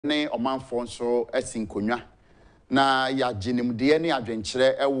ne omanfo nso asinkonwa na ya ginimde ne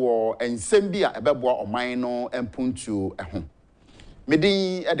adwenkyere ewo ensem bi a ebeboa oman no empuntu eho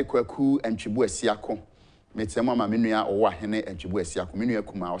medin edekwaku antwibu asiako metemo ama menua owo ahene antwibu asiako menua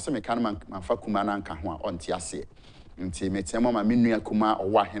kuma ose meka na manfa kuma na nka ho a onte ase nti metemo ama menua kuma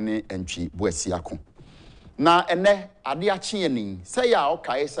owo ahene antwibu asiako na ene ade ache eni se ya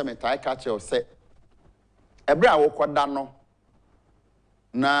okae se metai ka che ose ebre a wokoda no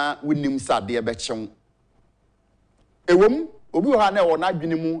na winim sade ebechew ewom obi ha na wona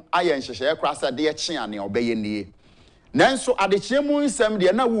adwene mu aye nhyehyeye kra sade eche ane obeye nie nanso adechie mu nsem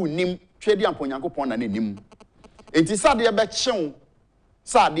de na wunim twedi amponyankopon na nanim enti sade ebechew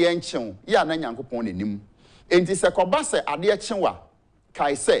sade enchew ya na nyankopon nanim enti se koba se ade echewa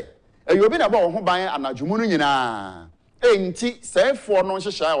kai se eyobi na ba wo ho ban anadwomu no nyina enti sefo no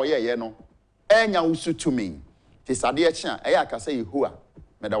nhyehyeye oyeye no enya usutumi ti sade eche a eya akase yehua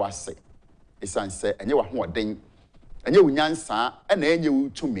meda wase esanse enye wa hoden enye unyansa na enye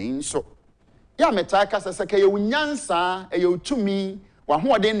utumi nso ya meta ka sese ka ye unyansa eye utumi wa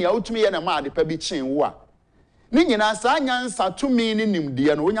hoden ne utumi ye na ma ade pa bi chin wo a ni nyina sa nyansa tumi ni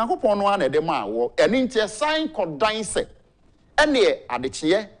nimde no onyankopon no ana de ma wo ene ntie san kodan se ene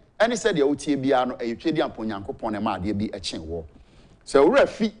adechie ene se de utie bia no eyetwedi ampo onyankopon ne ma ade bi chin wo so wura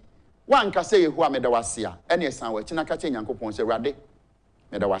fi wanka se yehu ameda wase a ene san wa china ka che nyankopon se rade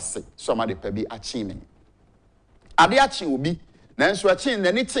meda wase so ma de pa bi achi me ade achi obi nanso achi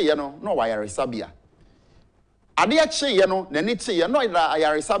nani teye no no wa yaresabia ade achi ye no nani teye no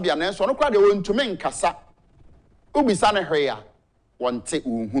yaresabia nanso no kwa de wontumi nkasa ubisa ne hwe ya wonte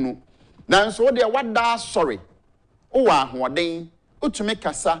uhunu nanso de wada sorry o wa ahoden utumi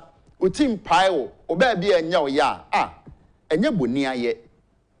kasa utim pae oba bia enya o ya enya boni aye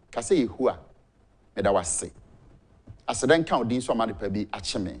kasa yehua meda wase asedan kan odin so amade pa bi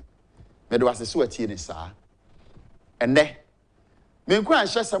acheme mede wase so atie ne saa ene menku an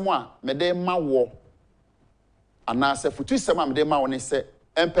hyesem a mede mawo ana se futu sem a mede mawo ne se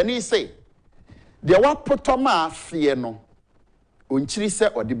empani se de wapoto ma afie no onchiri se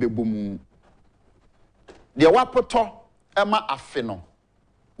ode bebomu de wapoto ema afe no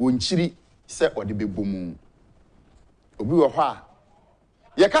onchiri se ode bebomu obi wo ho a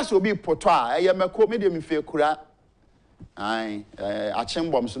ye ka se obi poto a eye meko me de me fe kura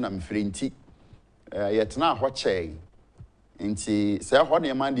achembom so na mfiri nti yetena ho chei nti se ho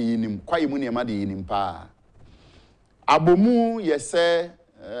ne ma de yinim kwaye mu ne ma de yinim pa abomu yese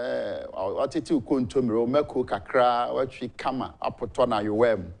otete ukontomiro meko kakra watwi kama apoto na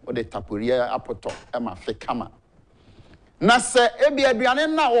yowem o de taporia apoto ema fe kama na se ebi aduane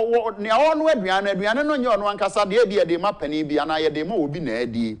na ne ono aduane no nye ono ankasa de ebi de ma pani bi ana ye de ma obi na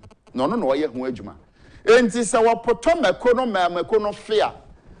adi no no no ye ho adwuma enti se wapoto meko no fia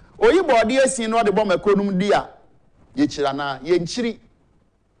oyibo de asin no de bo meko num di a ye kira na ye nchiri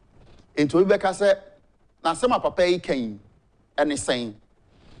enti obi beka se na sema papa yi kan ene sen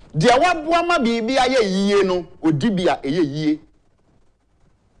de waboa ma bibia ye yiye no odibia eye yiye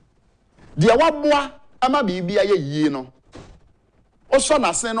de waboa ama bibia ye yiye no o so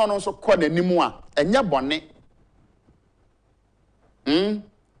na sen no so kọ nanimu a enye bone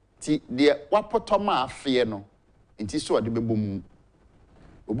ti de wapoto ma afie no enti so ode bebomu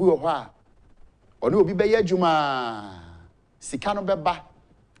obi wo ho a one obi be ya dwuma sika no beba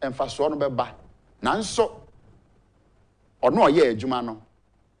emfaso no beba nanso ono oye adwuma no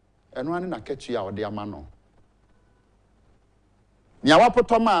eno ane na ketu ya ode ama no nya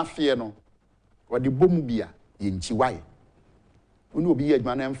wapoto ma afie no ode bomu bia ye nchi wae one obi ya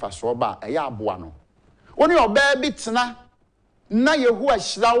adwuma na emfaso ba eya aboa no one oba bi tena na yehua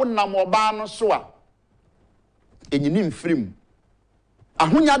hyira wo nam oba no so a enyini mfrim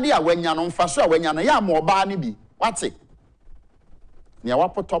ahonyade a wanya no mfaso a wanya no ya ma oba ne bi wate ne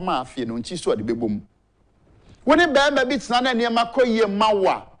wapoto ma afie no nchi so de bebom woni beema bi tena na niema koyie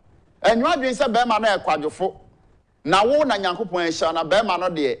mawa enyo adwen se beema na ekwadwofo na wo na nyankopon ehia na beema no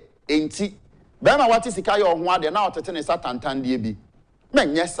de enti beema wate sika ye ho ade na otete ne satantan de bi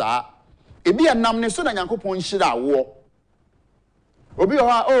menye saa ebi enam ne so na nyankopon hyira wo obi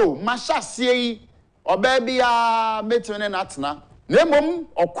ho mashasie yi oba bia metune na atena na emom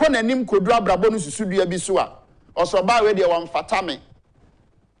okọ nanim kodu abrabo no susudua bi so a osoba we de wamfata me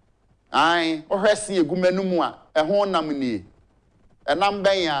ohwese egumanum a eho nam nie enam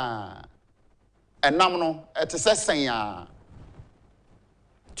ben ya enam no etesesen ya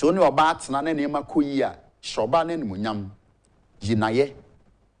toni oba atena na nema koyi a shoba na nimunyam yinaye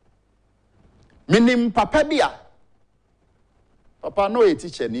minim papa bia papa no e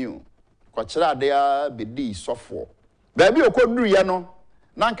teacher ni o kwa kira ade a bedi sofo ba bi okoduru ye no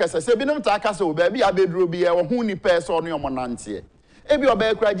nanka se binom ta aka se o ba bi abeduro bi e wo hu ni pe so no yomonante ebi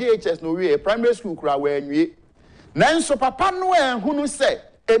oba kura JHS no wie primary school kura wa anwie nanso papa no ehunu se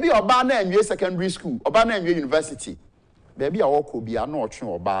ebi oba na anwie secondary school oba na anwie university ba bi a woko bia na otwe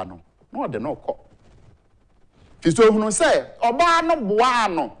oba no na ode no kọ fiso ehunu se oba no boa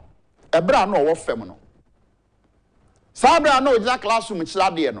no ebra na owo fem no sabra na ogina classroom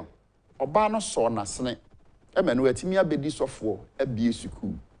chilade no oba no so na sene ema no atimi abedi sofo abie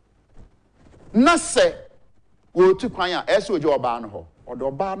school na se wo tu kwan a ese oje oba no ho odo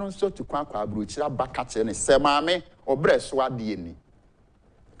oba no nso tu kwan kwa abro chira baka che ne se maame obre so ade ni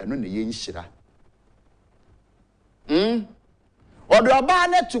eno ne ye nhira odo oba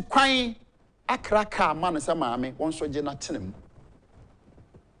na tu kwan akraka ama no se maame won so je na tenem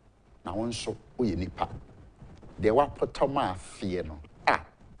na won so oye nipa de wa potoma afie no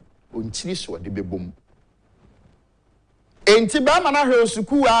onchiri so de bebom enti ba ma na hwe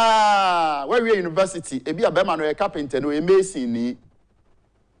school wa we university ebi abema no e carpenter no e mason ni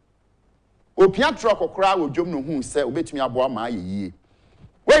opia truck okra wodwom no hu se obetumi aboa ma ayeye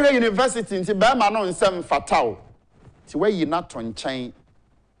we university enti ba ma no nsem fatao ti we yi na tonchan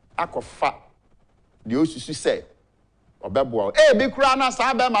akofa de osusu se obeboa bi kura na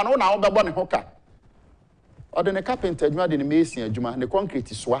sa ba ma no na obebo ne hoka ode ne carpenter adwuma de ne mason adwuma ne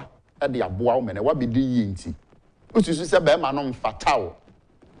concrete soa de aboa wo mene wa bedi yi enti ususu se ba ma no mfatao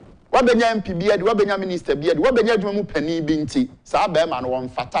wa benya MP bia de wa benya minister bia de wa benya adwuma mu pani bi nti sa ba ma no won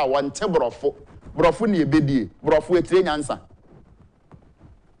fatao won te brofo ne ebedie brofo etire nyansa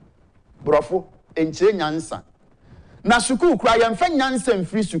brofo enchire nyansa na sukuu kura ye mfa nyansa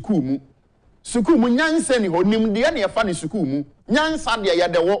mfiri sukuu mu nyansa ni honim de ne yefa ne sukuu mu nyansa de ye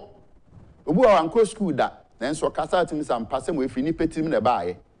de wo obu wa anko sukuu da nanso kasa atim sampa se mo efiri ni petim na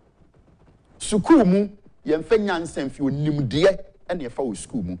baaye sukuu mu ye mfa nyansa mfiri onim de ne yefa wo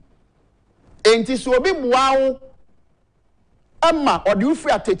sukuu mu enti so obi boawo ama ode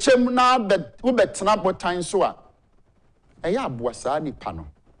ufiri atechem na wo betena botan so a eya aboa saa nipa no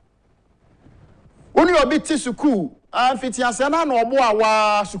oni obi ti sukuu amfiti ase na na obo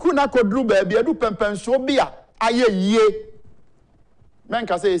awa sukuu na kodru ba bia du pempenso bia aye yie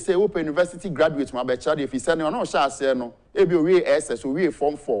menka say open university graduate ma be chade fi se ne no sha ase no ebi owie SS owie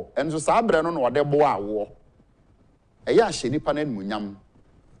form 4 enzo saa bre no ode bo awo eya ahye nipa na munyam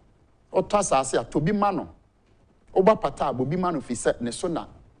otasa ase atobi ma no oba pata abobi ma no fi se ne so na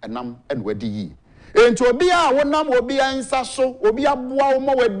enam ene wadi yi enti obi a wonam obi ansa so obi aboa wo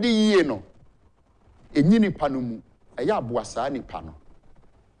ma wadi yi no enyi nipa no mu eya aboa saa nipa no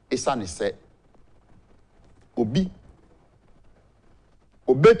esa ne se obi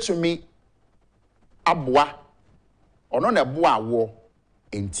obetumi aboa ono na boa awo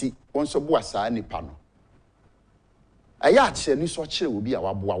enti wonso boa saa nipa no eya akye ni so kire obi a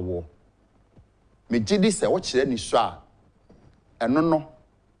waboa wo megidi se wo kire ni so a eno no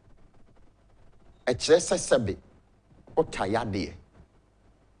kire sesebe otayade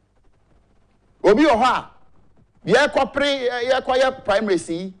obi o ha ye kwa primary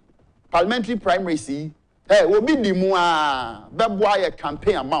C parliamentary primary C obi di mu a beboa ye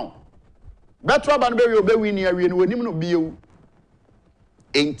campaign amount betro ba no be obi win ya wie no wonim no biewu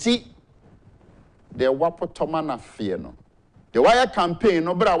enti de wapotoma na fie no de wire campaign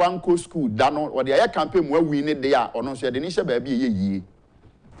no bra wanko school da no wo de ya campaign mu win ne de a ono so de ni hye ba bia ye yie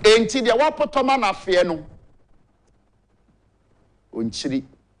enti de wapotoma na fie no onchiri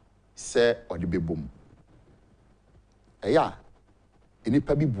se ode bebom eya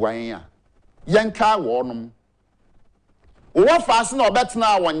enipa bi buan a yanka wonom wo faase na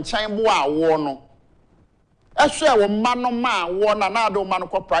obetena won chan bo awo no ehwe wo ma no ma awo na ade wo ma no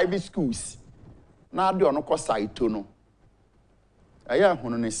ko private schools na ade ono ko saito no eya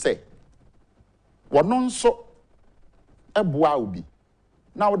hono ne se wono nso eboa obi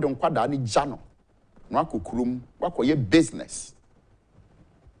na wo de nkwada ne gya no no akokurum wakoye business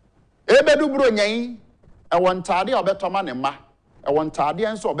ebedu bro nyan ewon taade obetoma ne ma ewon taade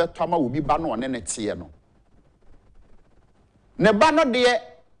enso obetoma obi ba no one ne tie no ne ba no de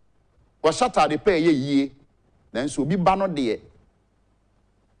wo shatade pa ye yie nanso obi ba no de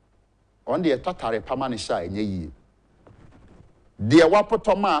on de tatare pa ma ne sha enye yie de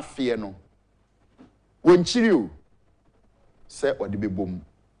wapotoma afie no wonchiri o se ode bebom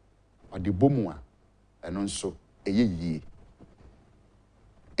ode bomu a eno nso eye yie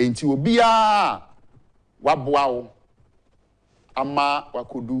enti obia waboa wo ama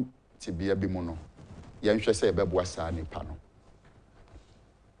wakodu tibia bi mu no yenhwe se ebeboa saa nipa no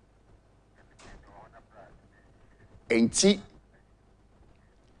enti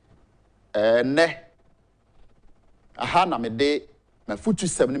ne aha na me na futu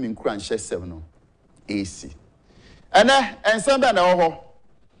 7 me nkura nhye 7 no AC ene ensemble na ho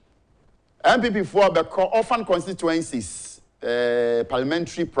MPP for the orphan constituencies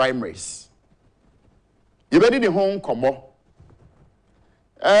parliamentary primaries yebedi the home komo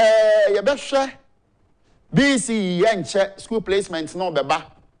yebehwe BC yenche school placement no beba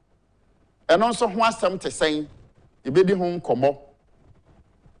eno nso ho asem te sen yebedi home komo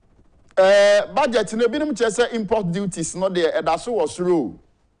budget no binum chese import duties no de edaso was rule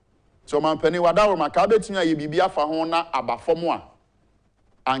so man pani wadawo maka betumi aye bibia fa ho na abafom a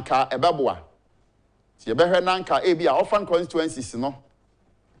anka ebeboa ti yebehwe na anka ebia orphan constituencies no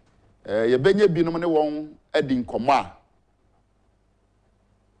yebenye binum ne won adi nkomo a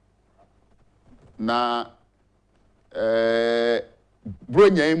na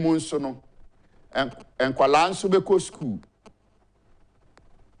bronya imu nso no enkwala nso beko school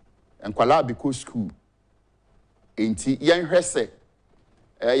enkwala beko school enti yenhwese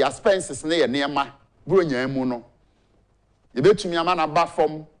ya expenses ne ye nema bronya imu no yebetumi ama na ba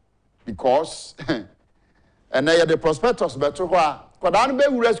form because and na the prospectus beto ho a kwada no be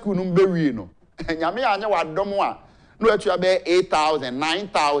wura school no be wie no nyame anya wadom a no atua be 8,000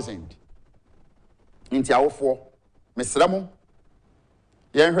 9,000 nti awofo mesramo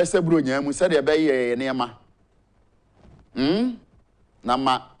yenhwese bronya imu se de be ye nema na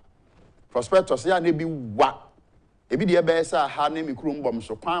ma prospectus ya na bi wa ebi de be sa ha na mikuru mbom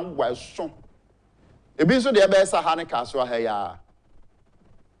so kwan wa so ebi nso de be sa ha ne kaso ha ya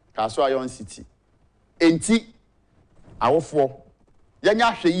kaso ayon city enti awofo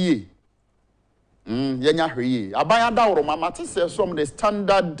yenya hwe yie yenya hwe yie aban adawro mama te se some the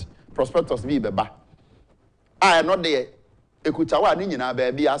standard prospectus bi beba I no de ekutawa ni nyina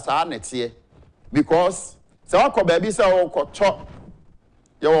ba bia sa nete because se wakọ ba bi se wakọ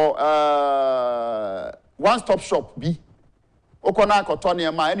yo one stop shop bi okọ na akọtọ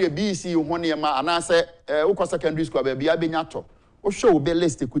ne ma ene BC ho ne ma anase okọ secondary school ba bia benya to o show be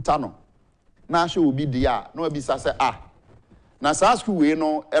list ekuta no na show bi dia na obi sa se na sa school we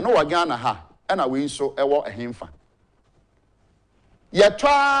no eno wagan na ha na we nso ewo ehemfa ye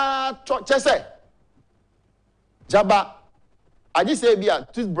twa chese jaba aji se bia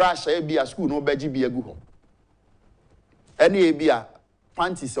toothbrush e bia school no beji bi agu ho ene e bia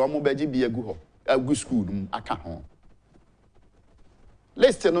panties o mo beji bi agu ho agu school dum aka ho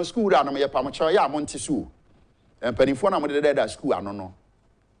list no school ra no ye pamocho ya monte su empanifo na mo de da school ano no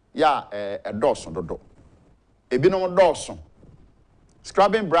ya edoso dodo ebi no doso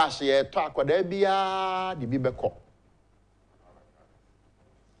scrubbing brush ye to akoda bia de bi beko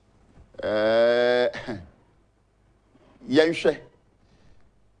yenhwe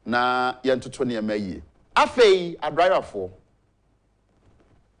na yentoto ne mayi afei a driver for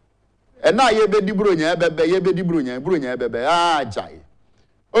ena ye bedi bronya bebe ye bedi bronya bebe jai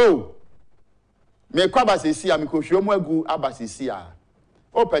oh me kwa basisi am ko hwemo agu abasisi a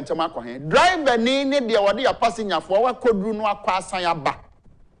o pentema ko he driver ni de wode ya passenger for wa kodru no akwa asan aba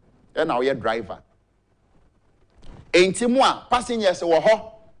ena wo ye driver enti mu a passengers wo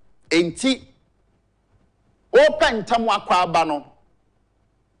ho enti o pentema akwa aba no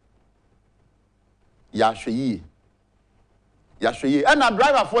ya hwe yi ena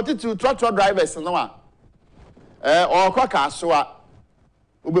driver 42 truck drivers no a o kwa ka so a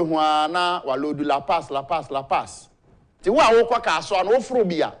obehu na walodu la pass ti wa wo kwa ka so na wo furu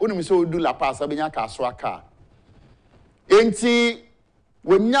bia onim se odu la pass abenya ka so aka enti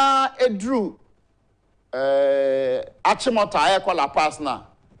wonya edru achimota kwa la pass na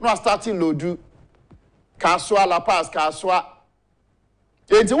no starting lodu ka so la pass ka so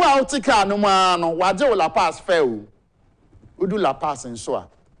enti wa wo tika no ma no waje wo la pass fail odu la pass nso a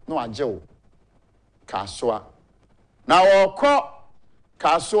no waje wo ka so na wo ko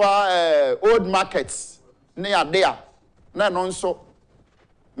kaswa old markets ne adea na no nso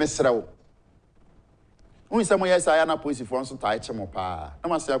mesrewo unse mo yesa ya na posifo nso ta echemo pa na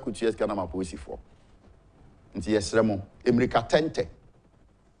masya kutu yeska na ma posifo nti yesremo emirika tente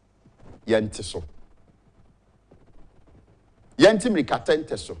yente so yente mirika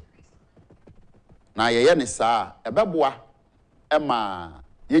tente so na yeye ne saa ebeboa ema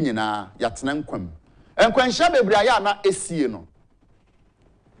yenyina yatena nkwam enkwanhya bebre ya na esie no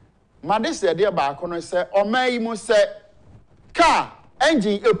madese de ba kono se oman yi mu se ka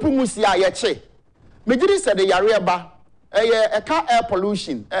engine epumusi a ye che megiri se de yare ba eye eka air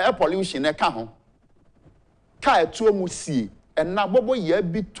pollution eka ho ka etuo mu sie ena bobo ye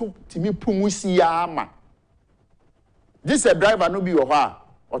bi to timi pumusi ya ama this driver no bi wo ho a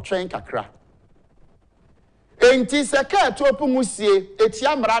o twen kakra enti se ka etuo pumusi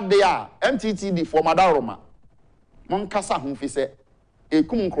etia mra de a MTTD for madaroma mon kasa ho fi se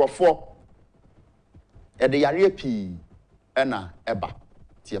ekum nkrofo e de yare pi ena eba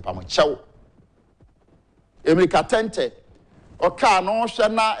tie pam chew America tente oka no hwe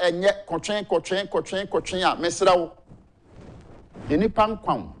na enye kotwen a mesrew enipa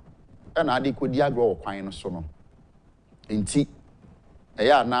nkwan ena ade kodi agro kwan no so no enti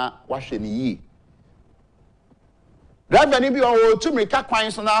eya na wahwe ni yi driver ni bi o tumi ka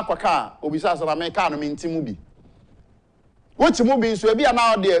kwan so na akwaka obisa so na me ka no mentimu bi wotimu bi so e bia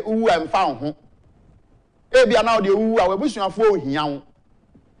na o de uwu amfa ho e bia na o de uwu a wabusuafo ohia ho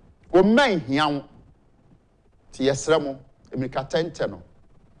o man hia ho ti yesremo America tente no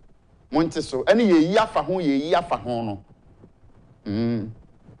monte so ene ye yi afa ho no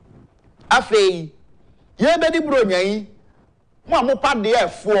afei ye bedi bro nyan mo amopa de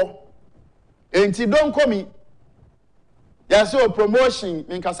efo enti don komi ya so promotion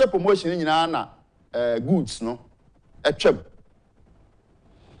minka say promotion nyina na goods no atwam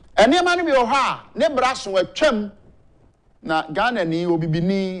ene ma no bi o ha ne braso atwam na Ghana ni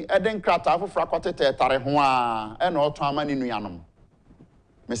obibini eden krata afofra kwatete tare ho a ena oto ama ne nuanom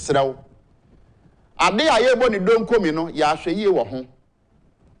mesrew ade aye bo ni don komi no ya hwe yie wo ho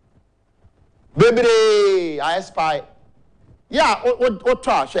bebre I spy ya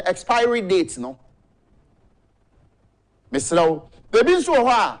oto hwe expiry date no mesrew bebi nso ho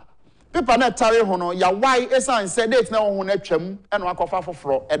a paper na tare ho no ya why esan say date na ho na twam ena akofa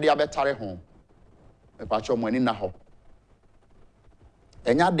foforo e de abetare ho me pa cho mo ani na ho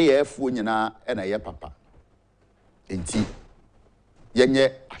enya de efu nyina ena ye papa enti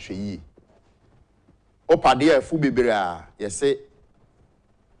yenye ahweyi opa de efu bebre a yese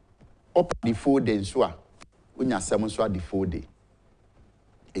opa di fode nso a onya sem nso a di fode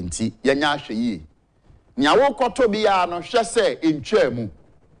enti yenya ahweyi nya wo koto bia no hwe se entwa mu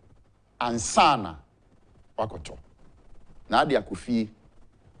ansana wakoto na ade akofie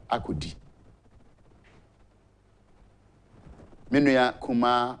akodi menua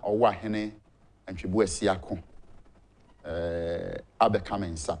kuma owa hene antwebu asiako abeka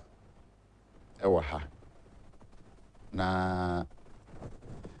mensa ewa ha na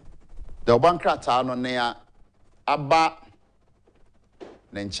de obankrata no ne ya aba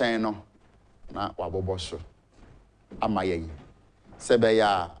ne nchen no na wabobo so amaye sebe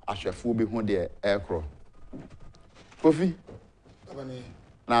ya ahwefu bi hu de ekro kofi abane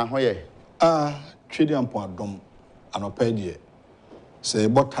na hoye twedi ampo adom anopa die se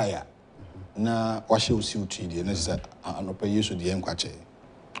botaya na wahye osi utidi na se anopa yeso de enkwache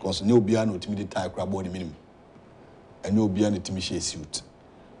because ne obia na otimi de tie kra body minimum ene obia na timi hye suit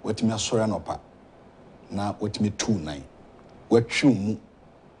watimi asori anopa na watimi 29 watwu mu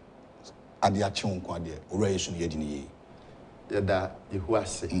ade ache nko ade ora yeso ne yedi ne ye yeda yehu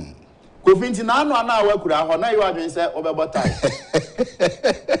ase kofi nti na anu ana awakura ho na yo adwen se obebotai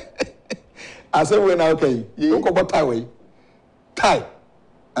ase we na okay uko botai we tie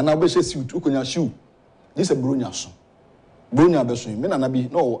ana be she suit ukonya shoe this a bronya so bronya be so me na bi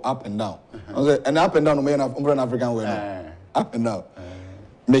no up and down and up and down no me na African way no up and down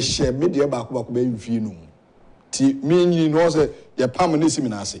me she me de ba ko be mfie no ti me nyini no say ye pam na simi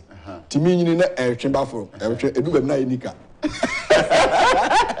na ase ti me nyini na etwe ba foro etwe edu bam na enika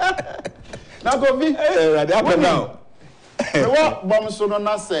na go bi ready up and down me wo bom so no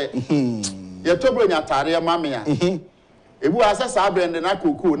na say ye to bronya tare ma me a ebu asesa abrende na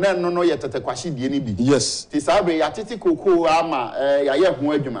koko na no no ye tete kwahye die ni bi yes ti sabre ya tete koko ama ya ye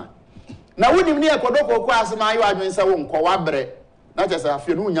ho adwuma na wonim ne ekodo koko asema ayo adwen se wo nko wabre na chese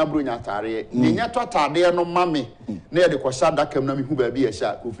afie no nya bro nya tare ni nya to tade no mame na ye de kwahya dakam na me hu ba bi ye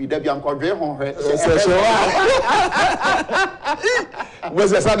sha kofi da bia nkodwe ho hwe se wa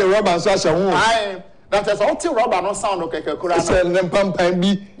se sa de rubber so asha ho ai na chese o ti rubber no sound keke kura na se ne pampan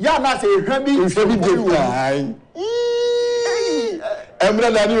bi ya na se ehwa bi de ai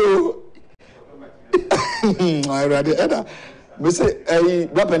Emre Dani o. I read it. Me say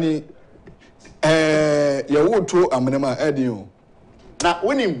Bapani ya woto amenema edi o. Na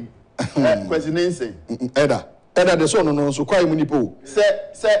wonim kwesininse. Eda de so no so kwai munipo. Se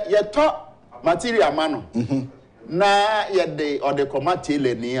ye to material ma no. Na ye de ode koma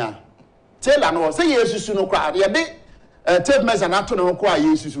tele ni a. Tele no se ye susu no kwa ye de tape measure na to no kwa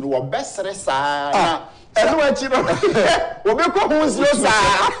ye susu no wo besere saa na enu achi no obi ko hu sio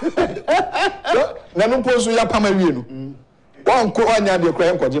saa na no poso ya pama wie no won ko anya de kra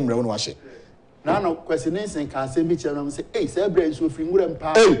enkoje mre wo no wahye na no kwesininse ka se bi chere no say eh se bra nso firi ngura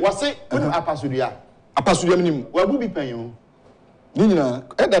mpa wo se wonu apasudua minim wabu bi panyo ni nyina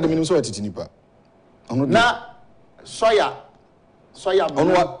eda de minim so atiti nipa na soya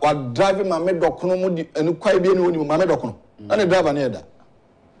ono wa drive ma me dokono mu di enu kwai bi enu oni ma me dokono na ne driver na eda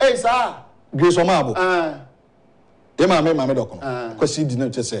Hey, sir. Grace Omabo. Me dokono. Kwesi di na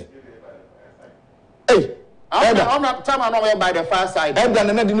che hey, I'm not time I know by the far side. And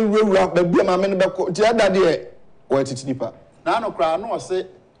then na di no wura ba bia ma me no beko. Ti ada de wo titi nipa. Na no kra no say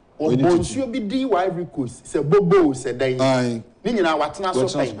obonsuo bi di Ivory Coast. Se bobo se dan. Ni nyina watena so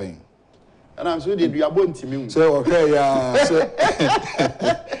pen. And I'm so the duabo ntimi hu. So okay ya.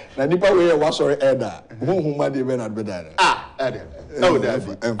 Na nipa we wa sorry elder. Hu ma de be na be da. Elder. No,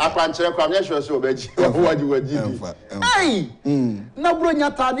 Daddy. I can't check. I'm not sure so bad. What you were doing? Hey, no, bro,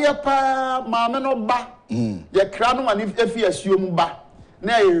 your tadia pa, mamma no ba. Your crown one if you assume ba.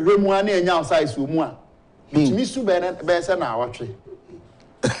 Nay, room one and outside sumwa. Me so bad, better now, watch it.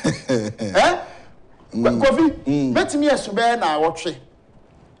 Eh? Coffee, bet me a suber now, watch it.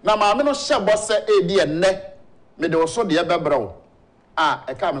 Now, mamma no shall boss say, eh, dear neck. Me do so dear bro.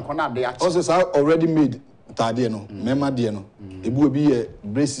 I can't connect the access already made. Tade no mema de no ebu obi ye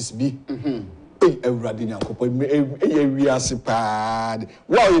braces bi ewurade nyakopo e wiase pa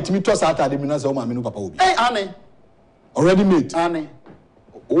wa o yetimi to sa tade mi na se o ma me no papa obi ane already made ane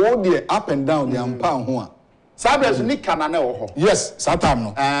o de up and down the ampa ho a sabres ni kana na wo ho yes satam no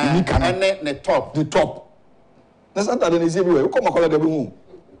ni kana ne top the top na satam na se bi we ko makola de bi hu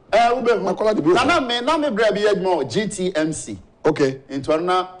wo be makola de bi na me bra bi edmo GTMC okay into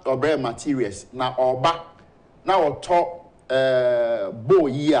na obre materials na oba na oto bo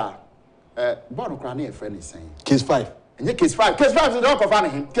year bono kra na e friend is saying case 5 enye case 5 is the work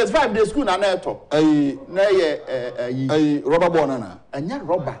of him case 5 the school na na eto na ye rubber ball na enye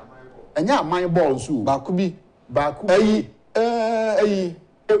rubber enye aman ball nso ba ku bi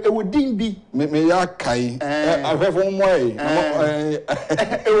ewodin bi me ya kai ahwefo mo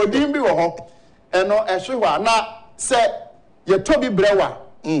ewodin bi wo ho eno ehwewa na se ye tobi brewa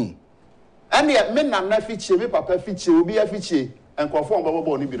ane me nana fichie me papa fichie obi afichie enkofo on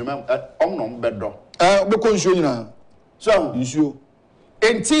bobo ni bi no omnom bedo be ko nsuo nyina so nsuo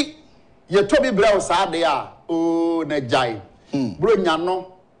enti ye tobi brewa sa de a o na jai bro nya no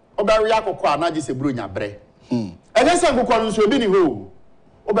obawe akokọ anaje se bro nya bre ene se akokọ nsuo bi ni ho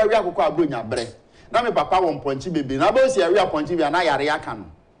obawe akokọ abro nya bre na me papa won ponchi bebe na ba si awe ponchi bi na yare aka no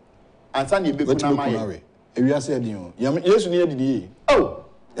ansa na ebeku na maye ewiase adin o yesu ni adidi oh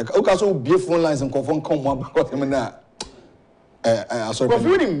okay so be phone lines and confirm come one because me na sorry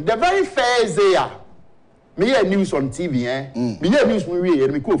the very first day me hear news on TV me hear news we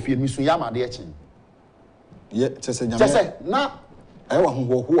me ko fie me sun ya ma de echi ye tese nyame tese na wa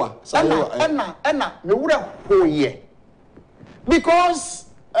ho a na me wura hoye because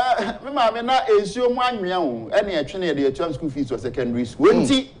me ma me na ensuo mu anwea o ene etwe na de etu school fees for secondary school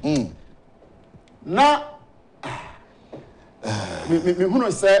nti na me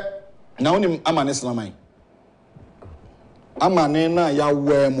hunu se na woni amane slamai amane na ya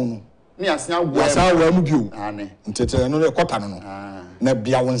wemu no ni asia wemu bio ane ntete no ekota no na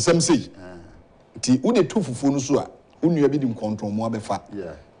bia wonsam sei nti wode tu fufuo no so a wonua bi di nkontrol mo abefa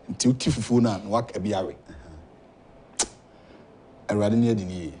nti uti fufuo na waka biawe awrade ni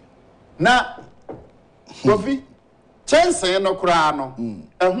adini na kofi chense no kura no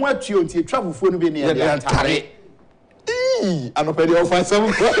ehu atuo nti etwa fufuo no bi ne ya tare anopedi of some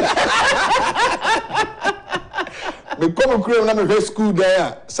me come crew na me school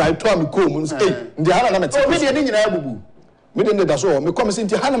there side to me come say ndi hana na me me dey ni nyina abubu me dey da so me come say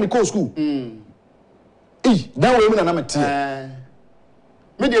ndi hana me go school dan we mu na me tie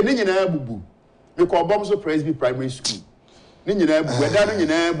me dey ni nyina abubu me ko bom so Presby primary school ni nyina abubu da no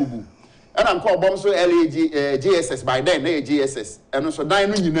nyina abubu and I'm called bomb so LAG GSS by then na GSS and so dan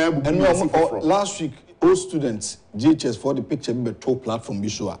no nyina abubu and last week all students GHS for the picture be top platform be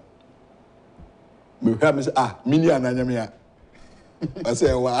sure me hear me say mini ananyame I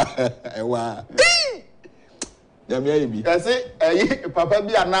say wa nyame bi I say papa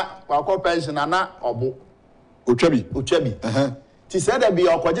bi ana wa pension ana obo otwabi ti say that be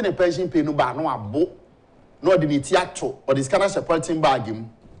okoje ne pension pay no ba no abo no de ne ti ato or the scanner supporting bag mu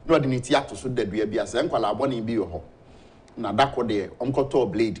no de ne ti ato so dadua bi ase enkwala abo ne bi ho na dako de omkoto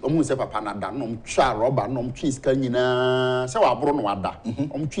blade omu se papa na da no twa rubber no twi ska nyina se wa bro no wada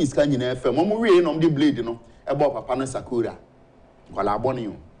twi ska nyina fam omu wie no de blade no ebo papa no sakura kwala abone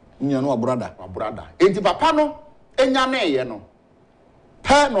yo nya no wa brother enti papa no enya na ye no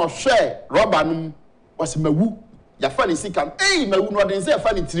pa no hwe rubber no wase mawu ya fa ni sika mawu no de se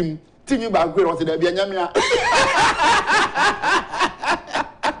fa ni tirim tinyi ba gwe ro se da bia nyame a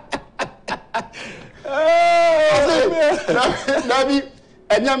Nabi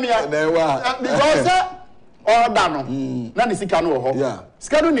enyamia because order no na ni sika no wo ho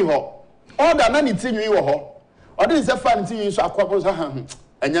sika no ni ho order na ni tinwi wo ho order ni se fa ni tinwi so akwapo so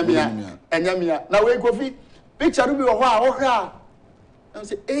Enyamia. Now we coffee picture will be a while. I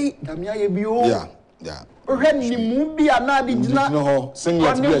say, hey, Damia, you be old. Yeah. Already, movie and not did not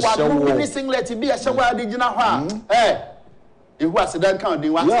singlet be a shower. Singlet be a shower, did you know? Eh, it was a done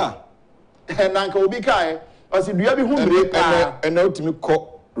counting one. Yeah. And Uncle Bikai, as if you have been hungry, and now to me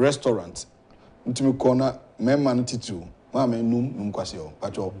call restaurant. To me corner, man, too. Mamma, num quasio,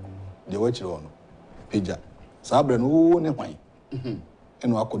 patrol, the watcher on. Pija. Sabra, no, no, why.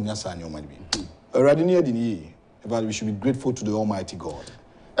 And I couldn't assign your money. Already near the year, but we should be grateful to the Almighty God.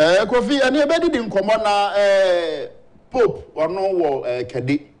 Kofi, and everybody didn't come on Pope or no war,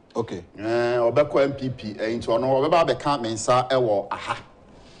 Kedi. Okay. Or Beko MPP, into an over the camp and sa aha.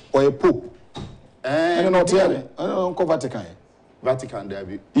 Or a Pope. And not here, I don't go Vatican. Vatican, there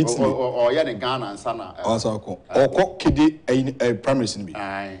Italy or Yan Ghana and Sana. Also, or cock Kedi a primary sin.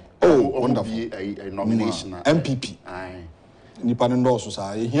 Oh, wonderful. A nomination. MPP. Aye. Nipan endorsers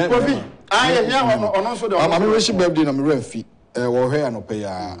are here. I'm also the I'm birthday, I'm refi. Or here no pay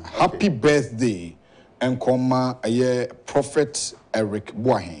happy birthday and comma a year Prophet Eric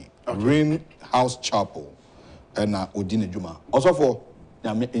Boahin, Rain House Chapel, and Odine Juma. Also for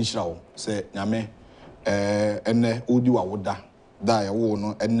Yame Inshrao, say Yame, and Udiwa Woda, die a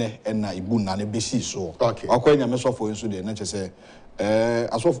wono, and Ibuna, and Bessie so. Okay, I'll call Yame so for you, the nature say,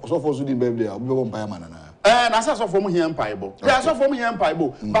 as of Sudi birthday, I'll be one by a man. And I saw from here in Bible. There are some from here in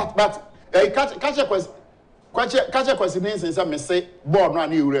Bible, but catch a question. Catch a coincidence and some say, born no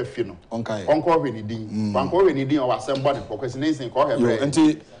new refino. Uncle Renidin. Uncle Renidin or somebody for coincidence and call him.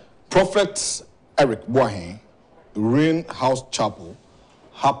 And Prophet Eric Boahin, Rain House Chapel,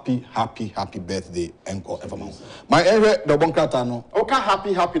 happy birthday, Uncle Evermore. My area, the Boncratano. Okay,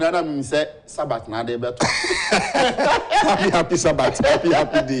 happy, nada means say Sabbath, nada better. Happy Sabbath,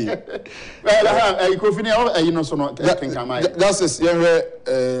 happy day. Well, you could finish, you know, so not that's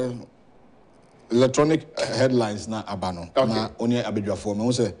a electronic headlines na abano na onye abedwafo me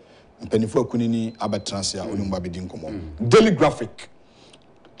say mpanifo akunini abatransia onumba bedin komo Daily Graphic.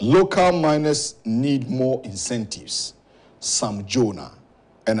 Local miners need more incentives. Sam Jonah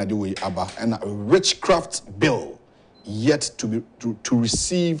and the way aba and a witchcraft bill yet to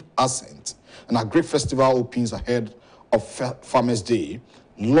receive assent. And a great festival opens ahead of Farmers Day.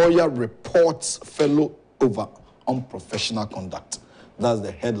 Lawyer reports fellow over unprofessional conduct. That's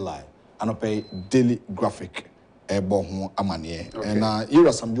the headline. And I pay Daily Graphic ebo amanie and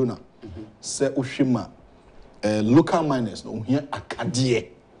ira Sam Jonah say ushima local miners no here akadie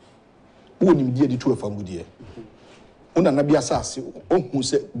woni die di to afamu die una na bia asase ohun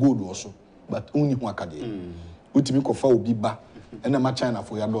say gold also but only hu akadie utimi kofa obi ba and na China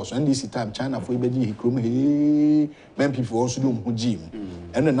for ya doso and this time China for ibeji hikrom he men people also do hu gym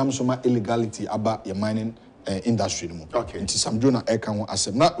and nam so ma illegality aba your mining industry no. Okay. Nti Sam Jonah eka ho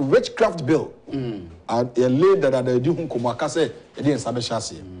asem. Na witchcraft bill. A lay that they do komo aka say e dey nsabe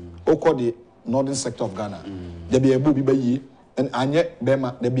hase. Oko the northern sector of Ghana. There be ebu bi bayi and anye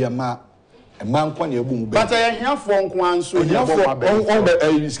bema there be ama man kwa na ebu mu be. But hiafo nko anso hiafo on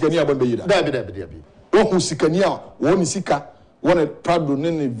be sikani abon be yida. Dabi. Wo sikani a wo ni sika one Prado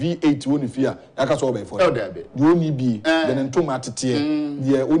ne V8 woni fia aka so be for. Dabi. The only be then ntoma atete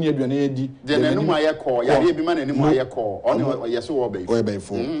the oni aduane edi then enu aye call ya be man enu aye call on yeso wo be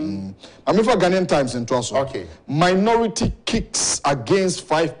for I'm for Ghanaian Times in Toso. Okay. Minority kicks against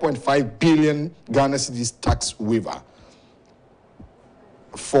 5.5 billion Ghana cedis tax waiver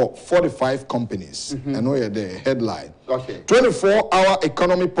for 45 companies. I know you're the headline. Okay. 24-hour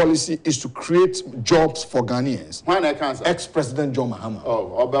economy policy is to create jobs for Ghanaians. When I can't Ex-President John Mahama.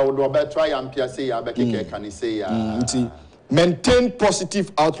 Oba try and say abekeke can say maintain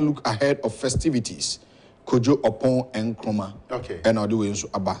positive outlook ahead of festivities. Kojo Opon and Kroma. Okay. And I'll do it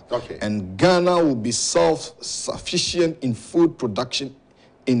Abba. Okay. And Ghana will be self-sufficient in food production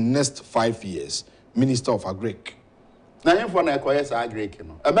in next 5 years. Minister of Agric. Now, if one acquires Agric, you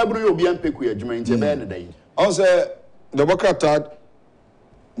know, a member will be unpicked with Jumain day. Also, the Democrat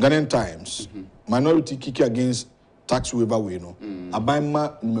Ghanaian Times minority kick against tax waiver we know.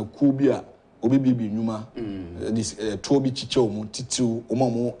 Abaima Mekubia. Obi bibi nyuma this Toby Chicho Titu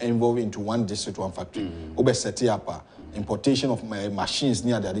Omo involved into one district one factory. Obe set up importation of machines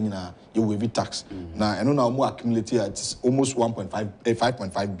near the arena you will be tax. Now I know now more accumulated it's almost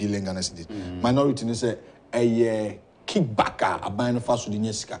 5.5 billion Ghana cedis. Minority ni say a kickbacker a buying fast with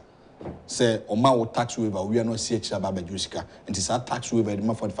the say Oma tax waiver we are not CH Baba Jusika and it's a tax waiver the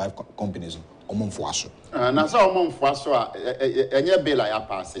 45 companies Omon Fuaso. Na so Omon Fuaso enye bill ya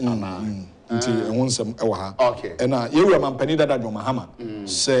pass okay. And you remember Penny that John Mahama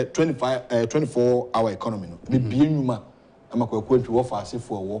say 24-hour economy no be bienuma ama kwa kwetwi wo fa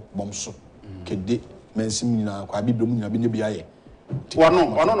asefo wo bomso kede mensim nyina kwa biblo mu nyina bi ne bi aye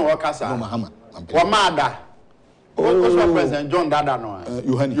ono no wakasa no mahama wa mada what's my president John Dada no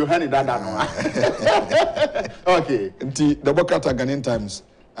Yohani Dada no okay nti the Bokata Ghanaian Times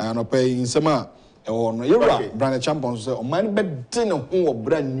no pay insema e wo no yewra brand champions say o man be de ne ho wo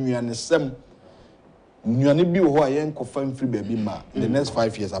bra nuane sem nuane bi wo ho ayen ko fan free baby ma the next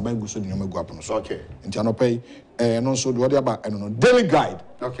 5 years aban guso de nyoma gu apono so okay nti no pay no so do aba no daily guide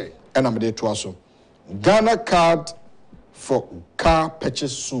okay and am dey to aso Ghana card for car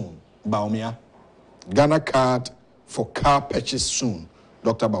purchase soon Baumia Ghana card for car purchase soon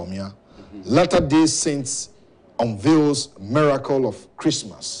Dr. Baumia Latter-day Saints unveils miracle of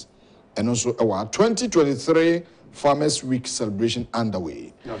Christmas and also our 2023 Farmers Week celebration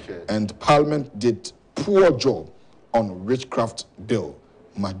underway. Okay. And Parliament did poor job on witchcraft bill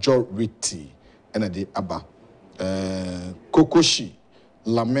majority and the Abba Kokoshi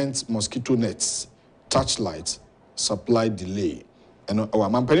laments mosquito nets touchlight supply delay and our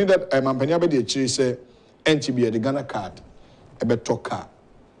mampani that mampani abedi chiri say NTB the Ghana card ebe toka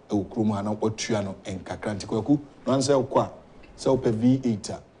e ukrumu ana otua no enkakra nti kwaku no anse okwa se ope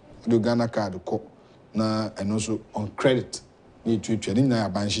V8 the Ghana card ko na eno so on credit ni tuetwa ni na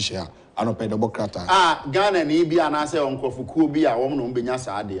aban hihye a anope double crata Ghana ni bi ana se onkofukuo bi a wom no mbenya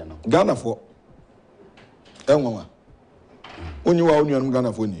saade no Ghana fo enwa onyi wa onyu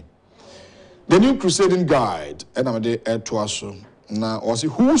Ghana fo ni the new crusading guide and I'm the air to us now was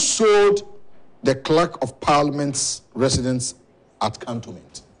who sold the clerk of parliament's residence at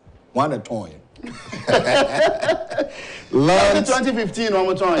cantonment one at time Land 2015 one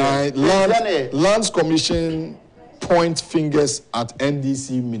more time Lands Commission point fingers at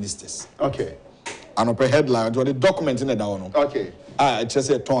NDC ministers okay and up a headline to the document in the down okay just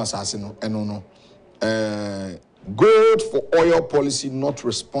say ton assassin and no gold for oil policy not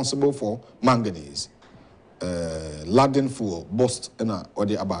responsible for manganese. Laden fuel bust or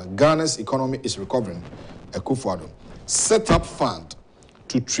the about Ghana's economy is recovering. Akufo-addo set up fund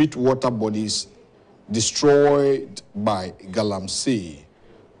to treat water bodies destroyed by Galamsey,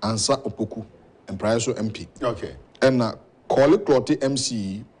 Ansa Opoku, and Praeso MP. Okay. And Kole Klote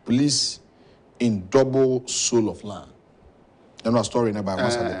MC police in double soul of land. And a story about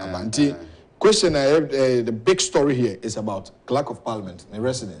Abanti. Question the big story here is about clerk of parliament in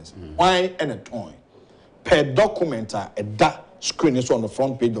residence. Why and a toy? Per document a that screen is on the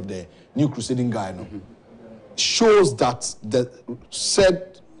front page of the new crusading guide shows that the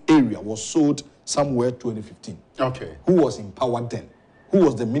said area was sold somewhere 2015. Okay. Who was in power then? Who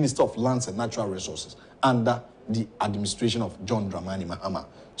was the Minister of Lands and Natural Resources under the administration of John Dramani Mahama?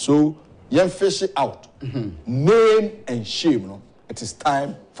 So you fish it out. Name and shame, no? It is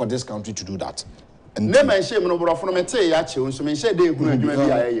time for this country to do that. And name and shame no bro from me tell ya che so me share dey hu adwuma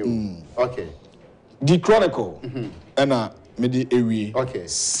bi aye okay. The Chronicle and medi ewi okay.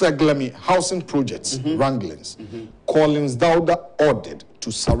 Seglemi housing projects wranglings. Collins Dauda ordered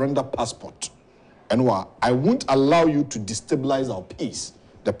to surrender passport. And I won't allow you to destabilize our peace.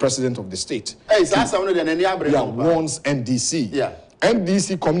 The president of the state. Hey, warns NDC. Yeah.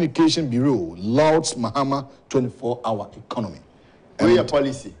 NDC Communication Bureau lauds Mahama 24-hour economy. And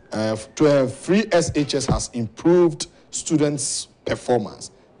policy. Free SHS has improved students'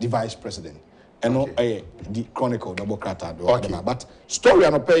 performance. The vice president. And the Chronicle, double crata. But story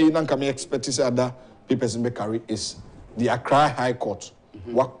I'm paying, I'm expecting other papers in Bekari is the Accra High Court.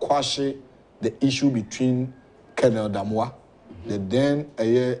 What quash the issue between Colonel Damwa, the then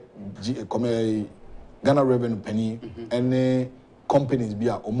Ghana Revenue Penny, and companies be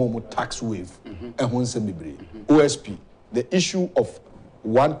a omomo tax wave, and OSP. The issue of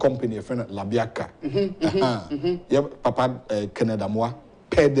one company, a friend Labiaka, Papa Colonel Damwa,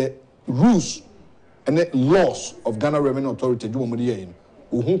 paid the rules and the laws of Ghana Revenue Authority. Do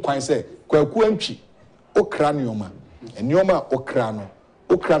you quite say, Kwakuemchi, Okranioma, and Yoma Okrano,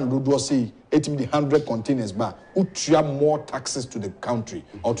 Okran do say 100 containers bar, utria more taxes to the country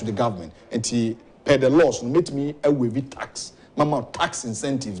or to the government, and he paid the laws, make me a wavy tax. Mama tax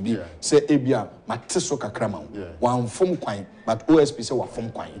incentives be say ebia mateso kakrama one form kwine but OSP say wa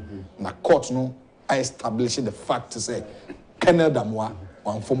form kwine na court no I establish the fact to say Canada Damwa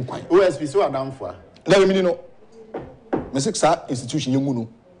one form kwine OSP so adam for let me know me say institution yemu no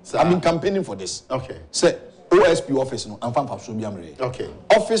I've been campaigning for this okay say OSP office no am fam so biamre okay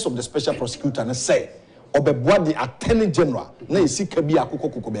office of the special prosecutor na say obeboa the attorney general na yesika bi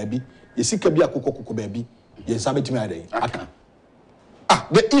akokoko baabi yesika bi akokoko baabi yesabetimi ade aka.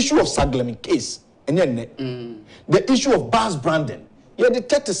 The issue of Saglemi case, and the issue of Bas Brandon, the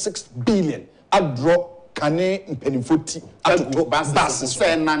 36 billion I draw kane mpenifoti atoto buses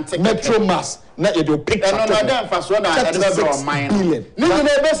metro mass na ye do picture no dem faso na e be bro mine ni na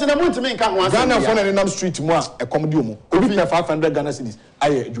be se na muntimi nka ho asem Ghana for na nam street mu a e come di omo obi pay 500 Ghana cedis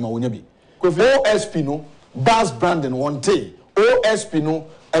aye adwuma wonya bi OSP no bus branding wonte OSP no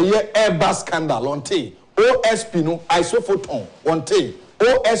eye airbus scandal wonte OSP no isophoton wonte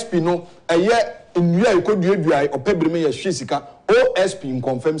OSP no eye nwia ekoduadua opebirime ye hwe sika OSP in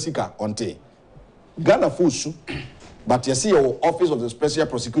confirm sika wonte Ghana fosu but you see your office of the special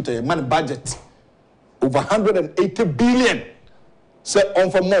prosecutor your man budget over 180 billion say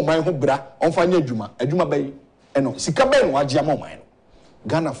on for more man ho bra on for adwuma bay eno sika bay no agye am man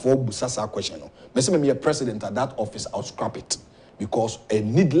Ghana for busasa question no me say me a president at that office I'll scrap it because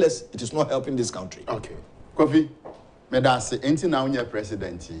needless it is not helping this country. Okay Kofi me da say enti na unya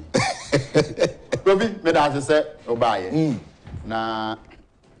president Kofi me da say obaye na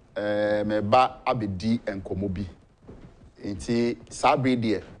me ba abedi enkomo bi enti sabre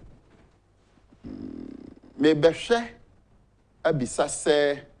de me behwe abisa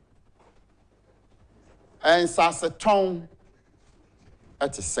se ensa se ton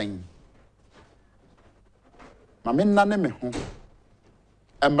ati sen ma me nna ne me ho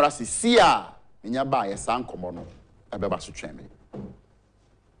emra sisi a nya ba ye san komo no ebeba so twen me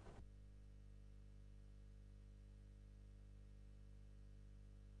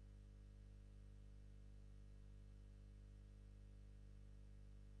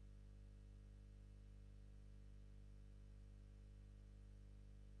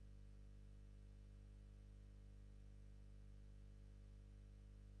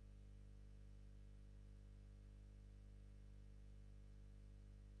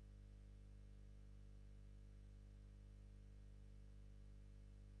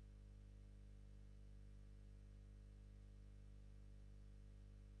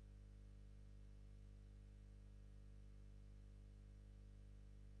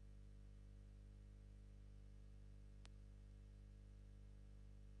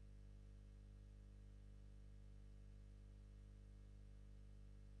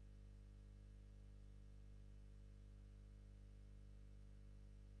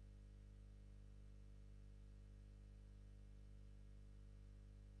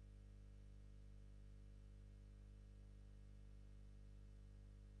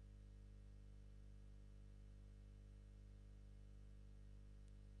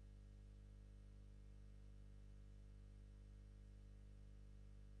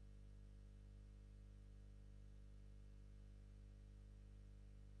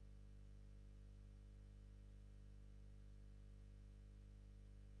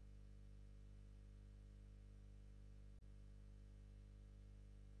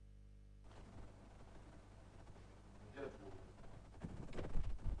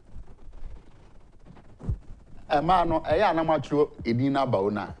ma no eya na matro edin na bawo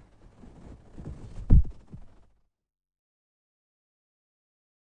na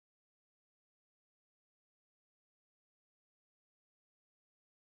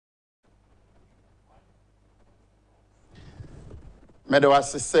me de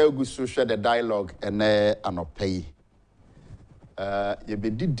was say gusu hwe the dialogue ene anopai ye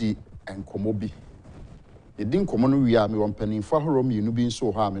bedidi enkomo bi yedi nkomo no wi a me won panimfo ahoro mi nu bi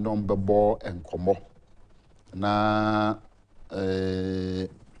nso ho a me no mbebo enkomo na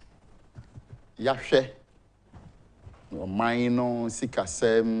yahwe no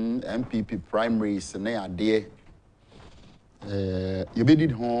sikasem MPP primaries na yade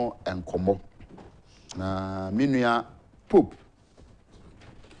yebedid ho enkomo na menua Pope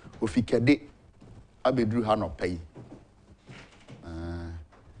ofikade abedru ha no pai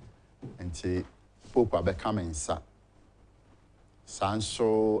enti Pope abeka mensa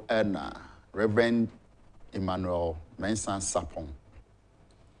sanso na Reverend Emmanuel Mensan Sapon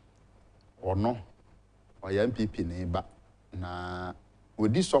ono oya MPP ne ba na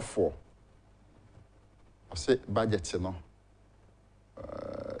odi sofo ose budget no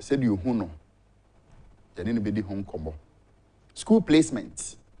said you hu no yene ne bedi ho nkomo school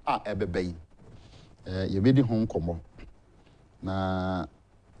placement ebebe ye bedi ho nkomo na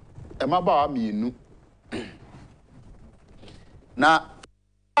emaba aminu na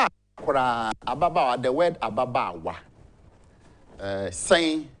kura ababa the word ababa wa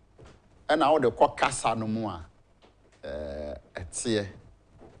sen na all the kokasa no mu a etie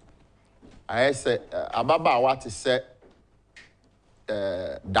I say ababa wa te say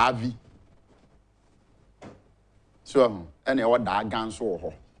Davi so ene wo da gan so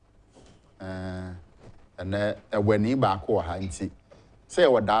ho ene ewani ba ko ha nti say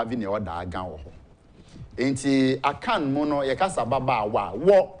wo Davi ne wo da gan wo ho Enti akan mu no ye kasa baba wa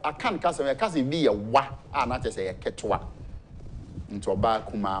wo akan kasa ye kasa bi ye wa a na te say ye ketwa nti oba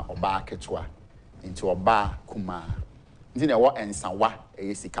kuma oba ketwa nti oba kuma nti na wo ensawa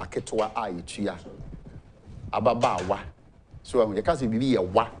ye sika ketwa a ye tua ababa wa so ye kasa bi ye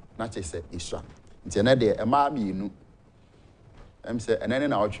wa na te say isua nti na de e ma mienu em say enene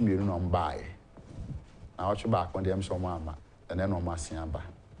na otwe mienu no mbaaye na otwe ba kon de em so mo ama enene no masia ba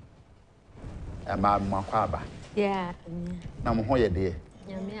ama makwaba yeah na mo ho ye de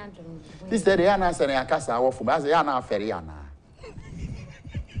nyame adom this day ya na say na akasa awofo ba say ya na afere ya na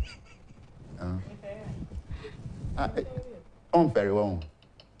on very well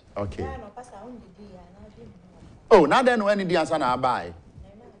okay oh na then when di answer na abai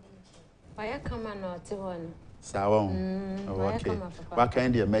why come na oti won sawo okay ba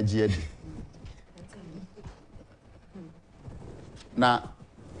kan dia magie di na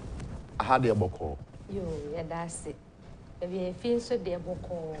aha de boko yo ya dase e fi so de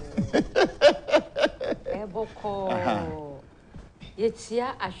boko e boko ye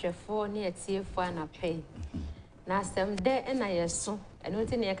tia ahwefo ne etiefo anape na asem de na yeso eno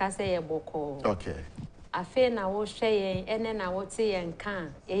ti ne ka say ye boko okay afe na wo hwe yen ene na wo te yen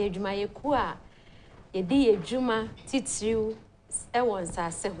kan ye adwuma ye ku a ye di adwuma titiriu e won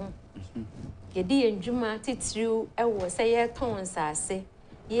sase ho ye di adwuma titiriu e wo se ye ton sase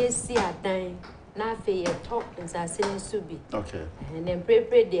ye si adan na afe ye to sase nso bi okay and then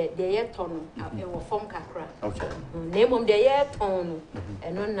prepare de ye to no e wo form kakra okay na mom de ye ton no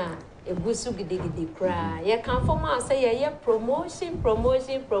eno na egusu gidigidi kra ye kan form a say ye promotion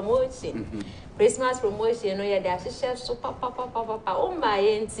Christmas promotion no ye de ahihye so papa o ma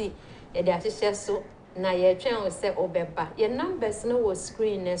ye nti ye de ahihye so na ye twen o se obeba ye numbers no wo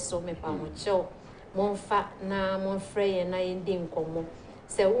screen ne so me pa mo chew monfa na monfrɛ ye na ye ndi nkomo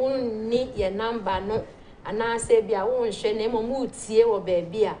se wonni ye number no ana se bia won hwe ne mo mutie wo ba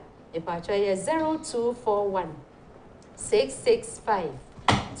bia me pa chew ye 0241 665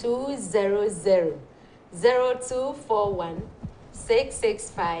 200 0241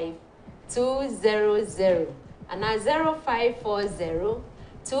 665 200 and 0540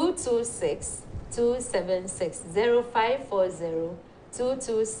 226 276 0540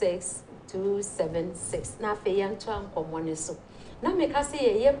 226 276 na fe yanto ankomone so na me ka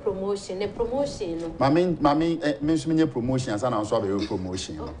say ye promotion no mami me nso menye promotion asa na nso abe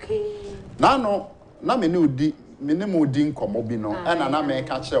promotion no okay na no na me ne odi me ne mo di nkomo bi no e na me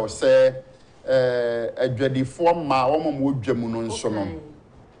ka kire o se adwadifo ma wo mo odwamu no nso no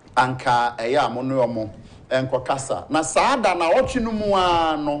anka eya mo no omo enko kasa na saada na otwe no mu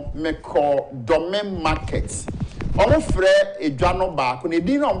a no meko dome market omo frɛ edwa no ba ko ne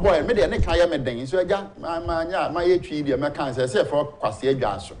din no boy me de ne kan ya me den so agya ma ye twi de me kan se for kwase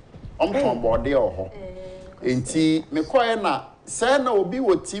adwa so omo ton bode ho enti me koye na se na obi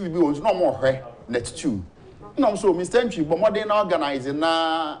wo TV bi wo no omo hwɛ net 2 no so Mr. Ntwi bo modern na organize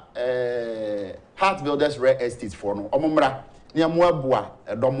na Heart Builders Rare Estate for no omo mra ne mo aboa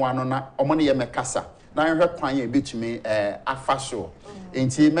edomo ano na omo ne ye mekasa na hwɛ kwan ye betumi afa so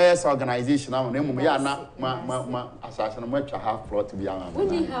enti mayes organization na mo ya na ma asase no mo atwa half floor to be am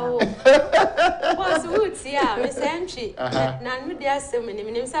woni hawo was wuti a Mr. Ntwi na no dia asem ne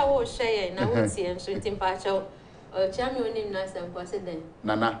minim sa wo hwɛ ye na wuti enso enti mpa chawo chiame onim na asem kwase den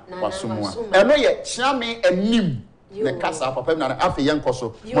nana wasumwa eno ye chiame anim ne kasa papa na afi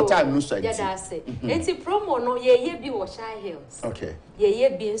yenkoso mo time no so ya da se enti promo no ye bi wo Shy Hills okay ye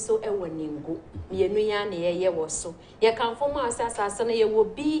bi nso e wo ningo mienu ya na ye wo so ye kan fo ma asase no ye wo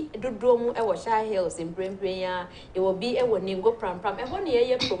bi dodo mu e wo Shy Hills mprempren ya ye wo bi e wo ningo pram e ho na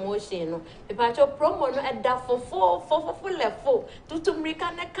ye promotion no me pa cho promo no e da fofo lefo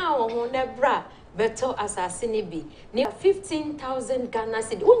tutumrika ne kan wo ho ne bra beto asase ne bi ni 15,000 Ghana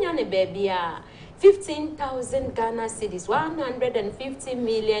cedis unya ne baby a 15,000 Ghana cedis 150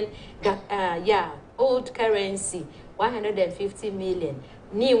 million old currency 150 million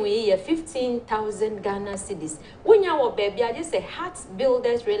ni we 15,000 Ghana cedis unya wo baby a just a Heart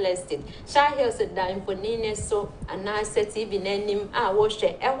Builders Real Estate Shy Hills da infonine so ana seti bi nanim a wo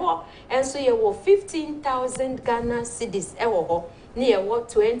hwe eho enso ye wo 15,000 Ghana cedis ewo ho near what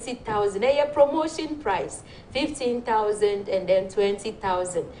 20,000 a promotion price 15,000 and then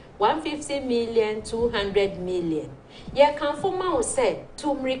 20,000 150 million 200 million ye can for ma say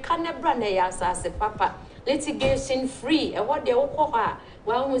to mrika ne bra na ya asase papa litigation free e what de wo ha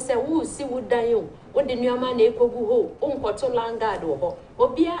wa hu say wo si wo dan yo wo de nuama na ekogu ho onkoto landguard wo ho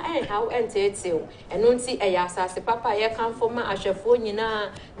obia how entetel eno nti e ya asase papa ye can for ma ahwefo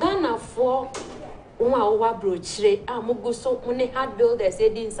nyina Ghana for wa brochire amugu so mune hard builders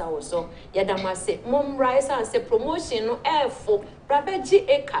edin sa wo so yadamase mom rise and say promotion no efo brabeji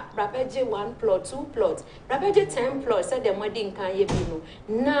eka brabeji 1 plot 2 plot brabeji 10 plot said the modin kan ye bi no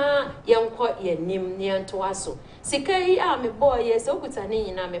na yenko yenim ne nto aso sika yi a me boy yes okuta ne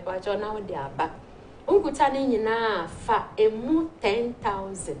nyina me pa cho na wo de aba okuta ne nyina fa emu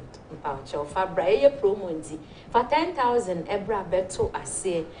 10,000 pa cho fa bra ye promo nti for 10,000 ebra beto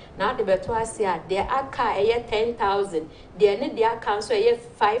ase na de beto ase a de aka eye 10,000 de ne de aka so eye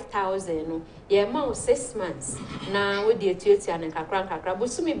 5,000 no ye ma 6 months na we de etuetia ne kakra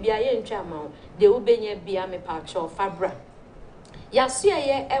busumi bia ye ntwa ma de wo benya bia me pa cho fa bra ya so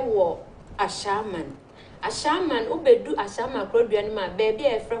ye ewo Ashaman ubedu ashama krodua ni ma baby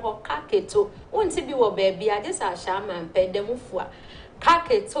e fre ho kaketo wonti bi wo baby a just ashaman pe demufua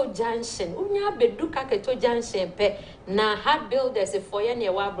Kaketo Junction. Unya bedu Kaketo Junction pe na hard builders for ye ne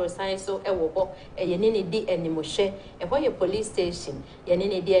wa bro science so e wo ho e ye ne di animoshe e ho ye police station ye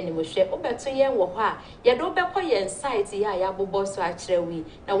ne di animoshe obeto ye wo ho a ye do be ko ye site ya bobo so a kirewi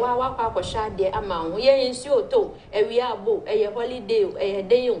na wa kwa kwosha de ama ho ye nsuo to e wi abo e ye holiday e ye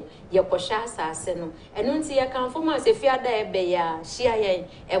dey ye kwosha asase no enu nti ye kan foma se fiada e be ya hia ye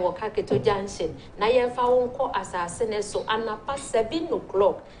e wo Kaketo Junction na ye fa won ko asase ne so anapa 7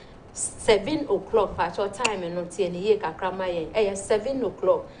 o'clock 7 o'clock for your time and not any year kakrama ye 7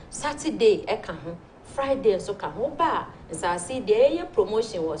 o'clock Saturday e ka ho Friday so ka ho ba asase de ye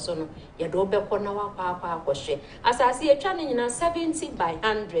promotion was so no ye do be ko na wa kwa hwe asase ye twa ne nyina 70 by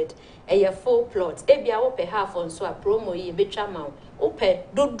 100 e ye full plot e bia wo pe half on so a promo ye betwa ma ope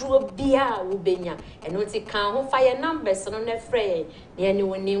doduro bia wo benya eno ti kan ho fire numbers no na frɛ ne ani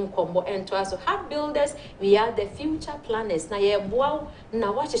woni nkombo ento aso hard builders we are the future planners na ye boa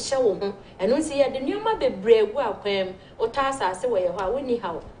na wa hyehye wo ho eno ti ye de nneoma bebregu akwam o ta asase wo ye ho a woni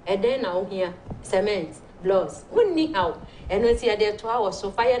hawo eden na wo hia cement blocks woni hawo eno ti ye de to awo so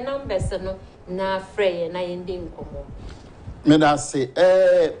fire numbers no na frɛ na ye ndi nkombo me da say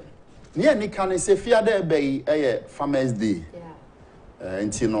ne ani kan se fiada e be farmers day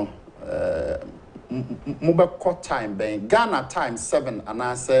nti no mo be cut time ben Ghana time 7 and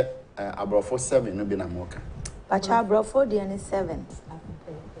I say abrofo 7 no bi na mo ka Pacha abrofo de ni 7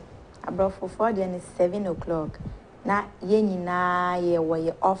 abrofo 4 de ni 7 o'clock na ye nyina ye wo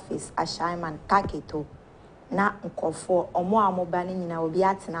ye office assignment Kaketo na nkofo omo amoba ni nyina obi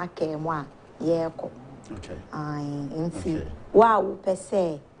atena ka emo a ye ko okay nti wa wo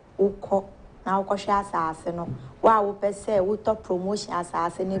pese ukọ na ukọhwe asase no wa wo pese wo to promotion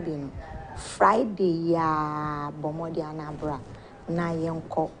asase ne bi no Friday ya bomodi anabra na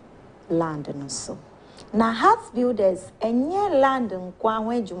yenko land no so na house builders enye land nkwa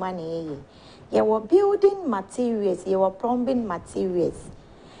ho adwuma na ye wo building materials ye wo plumbing materials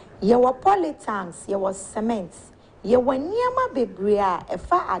ye wo polytanks ye wo cement ye wo niama bebre a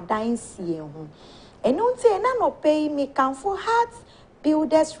efa adan sie ho enu nti na no pay me kanfo heart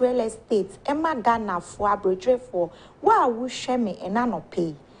builders real estate Emma Ghana for abrotire for wa wo hwe me ena no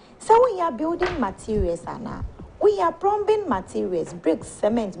pay so we are building materials ana we are plumbing materials bricks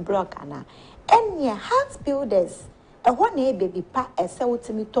cement block ana any house builders e ho na baby pa ese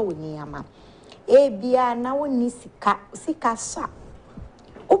wotimi to woni ama e bia na woni sika sa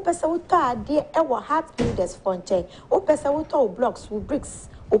o pese woto ade e wo house builders fonche o pese woto blocks wo bricks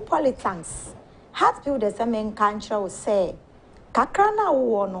o polytanks house builders amen kantra wo say kakra na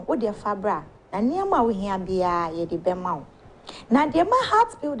wo no wo de fabra na niam wo hia bia ye de bema wo na de ma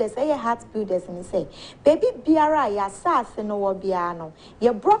heart builders heart builders ni say baby biara ya sase no wo bia no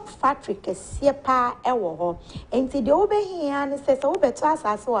ye brock factory kese pa e wo ho enti de wo be hia ni say so wo beto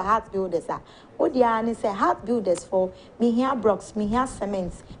asase wo heart builders a wo de ani say heart builders for me hia blocks me hia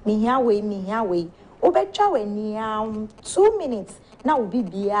cement me hia we obetwa wani 2 minutes na obi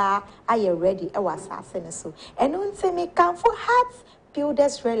bia aye ready e wasase ne so eno nti me kan for heart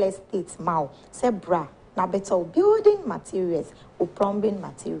builders real estate maw se bra na beto building materials o plumbing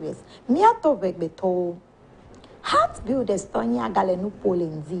materials mi ato beto heart builders tonya galenu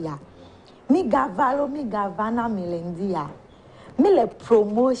polendia mi gavalo mi gavana milendia mi le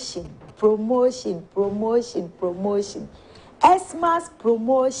promotion Xmas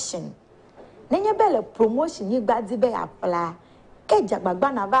promotion Nenye bele promotion yi gbadi be apla ke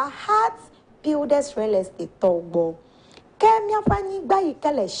jagbagba na va heart builders real estate togbo ke mi afani gba yi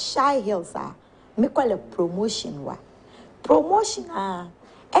kele Shy Hills a mi kwale promotion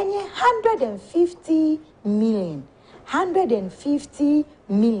enye 150 million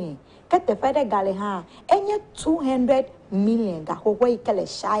ke te fede gale ha enye 200 million ga ho yi kele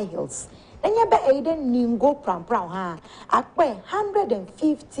Shy Hills Nenye be eiden ningo pram ha akwe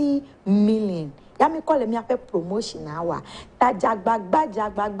 150 million ya me call me ape promotion awa ta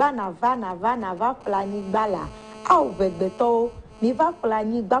jagbagba na va plani gbala au begbeto mi va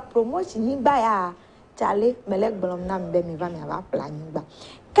plani gba promotion ni gba ya chale melek blom na mbe mi va mi va plani gba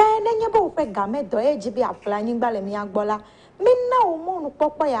kene nye bo fe game do ejibi a plani gba le mi agbola mi na o mo nu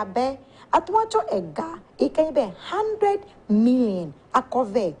popo ya be atwacho ega ikenye be 100 million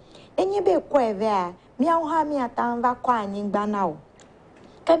akove enye be ko eve a mi ha mi atanva kwa anyi gba na o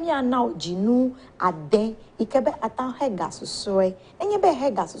kemi now jinu aden ikebe atan hega sosoe enye be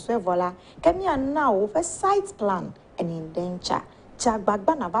hega sosoe vola kemi now for site plan and indenture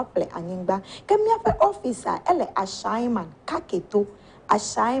chagbagba na va ple anyingba kemi afa officer ele assignment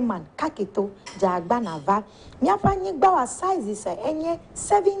kaketo jagba na va mi afa nyigba wa size is enye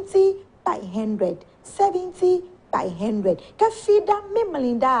 70 by 100 ke fida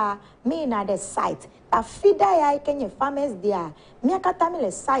memelinda me na the site ta fida ya ikenye farmers there mi akata mi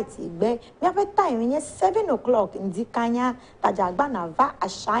le site igbe mi afa time nye 7 o'clock ndikanya ta jagba na va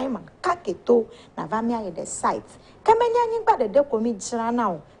assignment kaketo na va mi aye the site kemenya nyigba de komi jira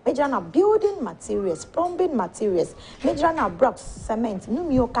now major na building materials plumbing materials major na blocks cement nu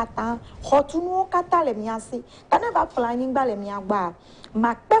mi okata hotunu okata le mi asi ta never planning ba le mi agba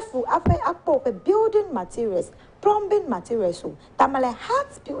makpefu afa akpo pe building materials plumbing materials so tamale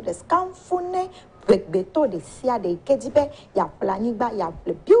heart builders kamfune begbeto de sia de kejibe ya planning ba ya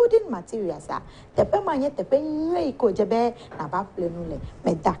building materials a tepe manye tepe nwe iko jebe na ba plenu le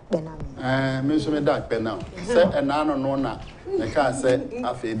me dak pe na me so me dak pe na se enano no na me ka se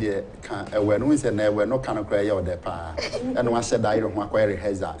afi de ka ewe no se na ewe no ka no kra ye o de pa e no ahye dai ro ho akwa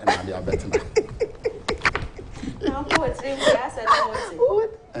rehearsa e na de abetna na ko tiri mu ya se na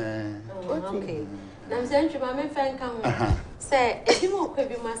wote okay na mzenchu ma me fan kan say ebi mo kwa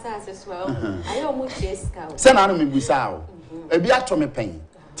bi masa aseswa ayo mo cheska o se na no me bisa o ebi ato me pen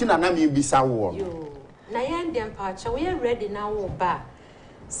ti na me bisa wo yo na ye ndem pa cha we ready na wo ba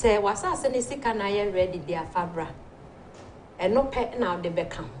say wasa se ne sika na ye ready dia fabra eno pe na de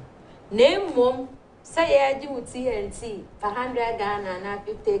beka na mom say ye ji uti enti 100 Ghana na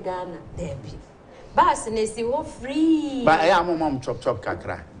 50 Ghana debi bas ne si wo free ba ya mom chop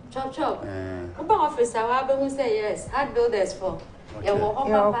kakra chop oba officer wa be hu say yes hard builders for ya wo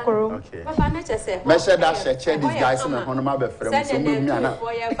papa papa na che say me say that check these guys na hono ma be frem so me mi ana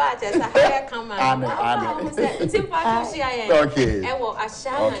for your ba che say hire come on say simple to share okay e wo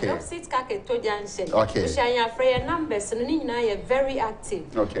ashama no sit ka ke to junction share ya free numbers no ni nyina ye very active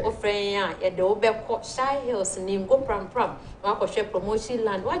o free ya ye de obe ko shy hills ni go pram wa ko share promotion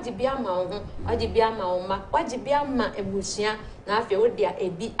land wajibi ama ho wajibi ama o ma wajibi ama ebusia na afi wo dia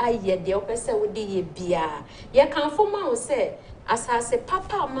ebi aye de opese wo de ye bia ye kan fo ma wo say asase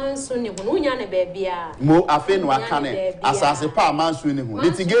papa manso ni hu nya ne ba bia mo afi no aka ne asase pa manso ni hu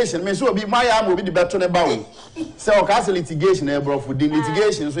litigation me so obi maya ma obi de beto ne ba wo say o ka say litigation e brofo di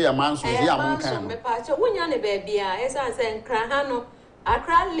litigation so ya manso ya mon kan me pa cho wo nya ne ba bia esa say nkra ha no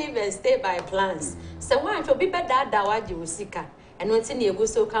akra live and stay by plans say wan cho bi be da waje osika eno nti na egu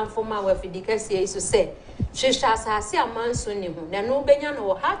so kan fo ma wa fidikasi iso say shisha asase amanso ni hu na no benya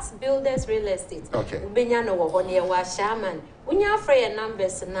no heart builders real estate benya no wo ne wa shaman unya free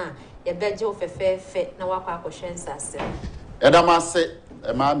numbers na ye beje ofefefe na wakwa akohwe nsase edama se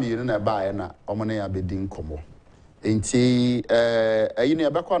ma miiri na ba ye na omo ne ya bedi nkomo enti ayi ne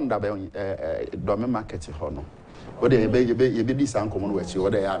ebekọ ndabe do me market ho no o de ye be di san nkomo no wachi o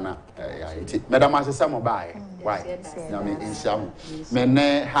de ya na ya enti medama se samo ba ye why na me inshamu me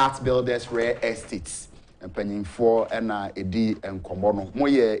ne heart builders rare estates empanyinfo na edi nkomo no mo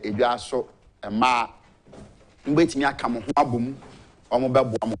ye edwa so ma mbetimi aka mo ho abom omo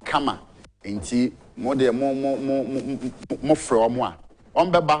bebo mo kama enti mo de mo frɛ omo a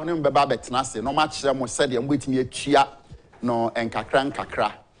on beba ne mbeba betena se no ma kyerɛ mo sɛ de mbetimi atua no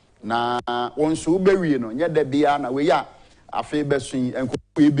nkakra na wonso ubewie no nye da bia na we ya afi besun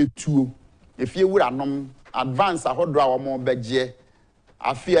enkopo ebetuo efie wura nom advance ahodro a omo begye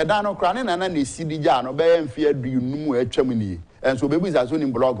afi eda no kra ne na esidi gya no be mfie adunum atwam ni enso bebuza so ni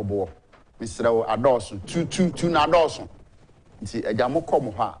blog bo misrawo adoso tu na adoso nti eja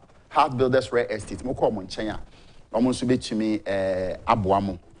mokom ha heart builders rare estate mokom nchen a omo nso betumi aboa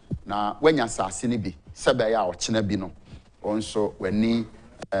mo na wanya sase ne bi sebe ya o chena bi no onso wani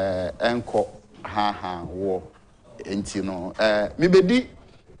enko ha wo enti no mi bedi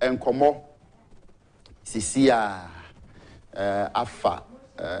enkomo sisia afa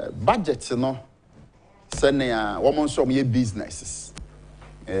budget no senia womo nso mo ye businesses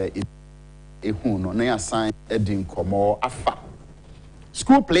ehu no na assign edin komo afa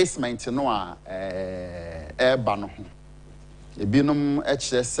school placement no a eba no ho ebinom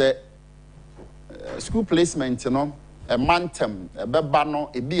ekye se school placement no a mantem a bebano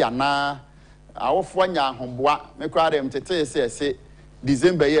e bi ana awofo nya ahomboa me kwa dem tete say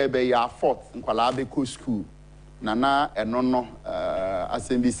December year be ya 4th nkwala be ko school nana eno no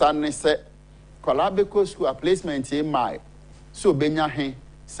asembisa ne se kwala be ko school a placement e mai so benya he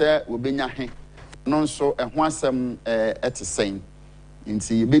se obenya he no nso ho asem etesen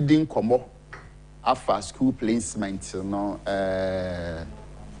nti be din komo afa school placement no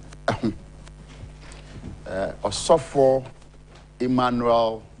Osofo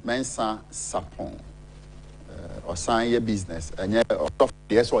Emmanuel Mensa Sapon osan ye business enye osofo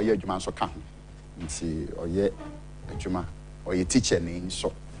yes or ye adwuma so ka ho nti oye adwuma oye teacher ni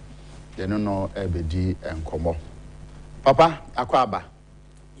so de no ebedi enkomo papa akwaba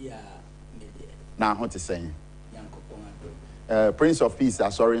yeah media na ho te sen yankopon Prince of Peace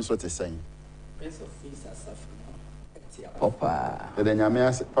sorry so te sen Prince of Peace asafo papa de nyame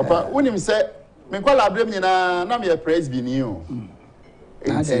ase papa wonim se me kwala abrem nyina na me praise bi ni o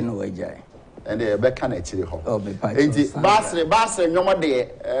ade no wajai and the back can actually home. Oh, me pa. Basre nyomo de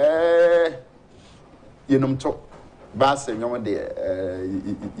yenum to basre nyomo de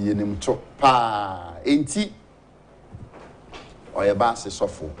yenum to pa enti oye basre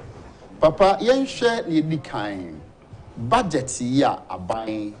sofo papa yenhwe ne di kan budget ya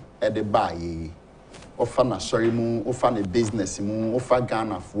aban e de bae ofa na sorry mu ofa na business mu ofa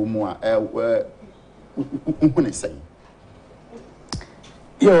Ghana fo mu a uhune sen.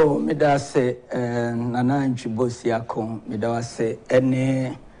 Yo, medase nana nchibosi akon medawase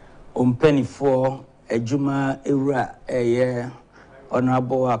ene ompenifo ejuma ewura eye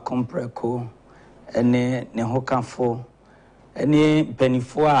honorable akompreko ene ne hokafo ene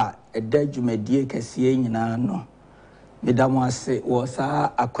penifo a eda dwumadie kese nyina no medamase wo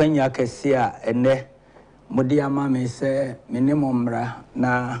sa akwanya kese a ene mode ama me se menimomra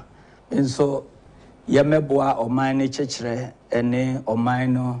na enso yameboa oman ne chechire ene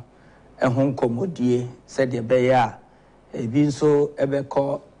oman no ehun komodie se de beya ebi nso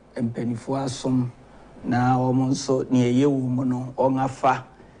ebekọ empanifo asom na omonso ne yewu mu no ongafa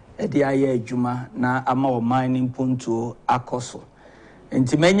ede aye adwuma na ama oman ne mpuntuo akoso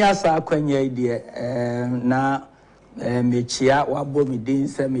enti menya sa akwanya ide na mechia wabo mi din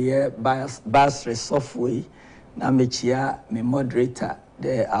se meye basre software na mechia me moderator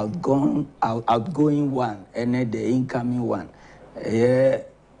the outgoing one and the incoming one.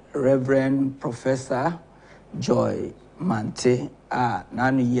 Reverend Professor Joy Mante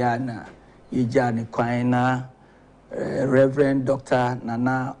nanu yana yijani kwaina Reverend Dr.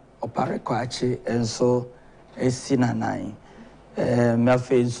 Nana Oparekwachi enso esinanai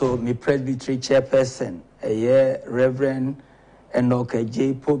me so me presbytery chairperson Reverend Enoke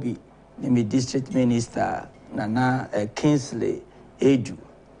J. Pobi me district minister Nana Kingsley Edu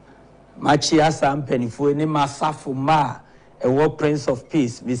machi asa mpenifo ni masafo ma ewo Prince of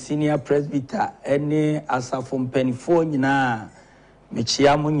Peace be senior presbyter eni asafo mpenifo nyina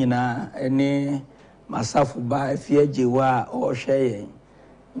mechia mu nyina eni masafo ba afiejewa o hweye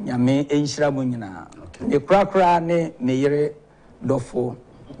nyame enhira mu nyina ne krakra ne meyere dofo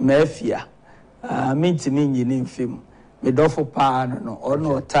mafia mintimi nyini mfim me dofo pa no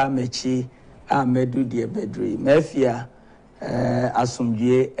ono ta mechi a medu de bedri mafia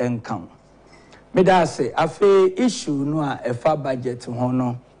asumdue enkam medase afi issue no a efa budget ho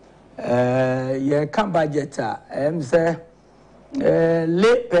no ye kan budget a say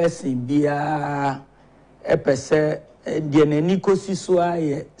lay person bia epese de nani kosiso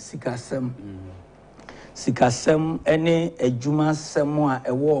aye sikasem ene adwuma sem a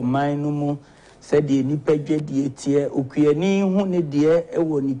ewo man no mu se de nipa dwedie tie okuani hu ne de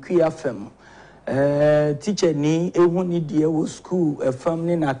ewo ni kua fam teacher ni ehu ni de wo school efam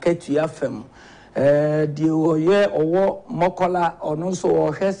ni na ketu afam de oye owo mokola ono so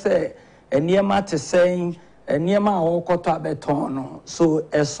o hwese eniema te sen eniema a okoto abeton no so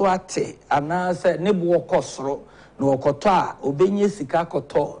eso ate ana se ne bo okosoro na okoto a obenye sika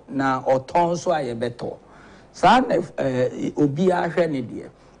koto na oton so ayebeto sa na obi ahwe ne de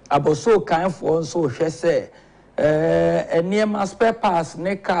aboso kanfo nso hwese eniema spare parts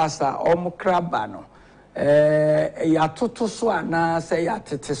ne kasa omkraba no ya toto so ana se ya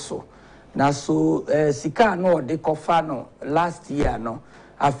tete so na so sika no de kofa no last year no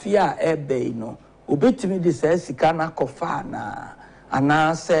afia ebe no obetimi de se sika na kofa na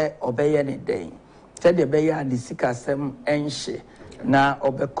ana se obeye ne den se de be ya de sika sem enhye na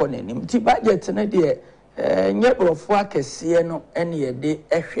obekọ nanim ti budget ne de nye brofo akese no ene ye de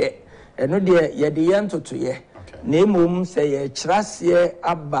ehwe eno de ye de ye ntoto ye na emom se ye kyerase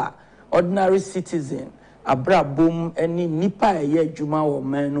aba ordinary citizen abrabom eni nipa ye adwuma wo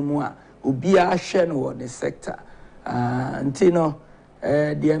man no mu a obia hwe no wo the sector nti no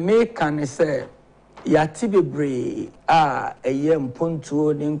the American is say yati bebre eye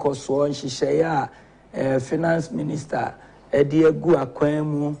mpontuo ni nkoso nhihye finance minister de agu akwan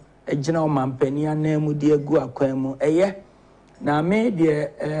mu agina omampani anamu de agu akwan mu eye na me de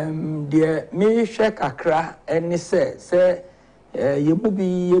me hwe kakra eni se ye mu bi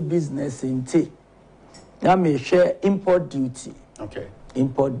ye business nti na me hwe import duty. Okay.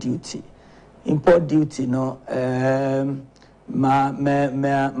 Import duty no ma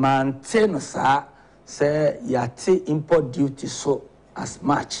anteno sa say yate import duty so as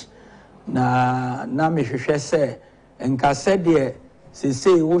much na me hwehwe say enka se de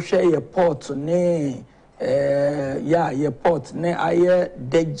se wo hwe ye port ne ye port ne aye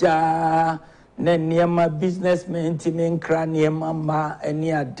deja ne niema businessmen ti me nkra niema ma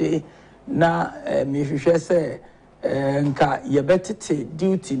eni ade na me hwehwe say nka yebetete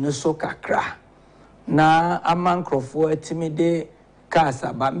duty no so kakra na amankrofo atimide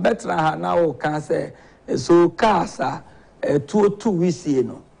kasa ba betra ha na o kan say so kasa 2 wisie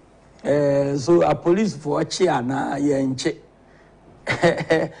no so a police for chi ana ye nche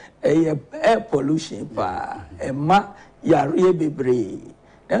air pollution pa ma yare bebre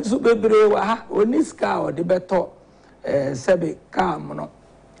enso bebre wa ha oniska o de beto sebe kam no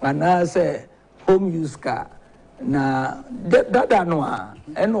ana say home use car na dada no a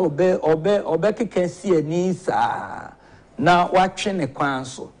ena obe kekesi ani sa na watwe ne kwan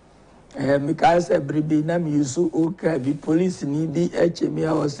so because everybody na me use okay be police ni bi HMI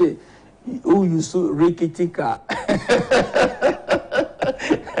I was say who use rikitika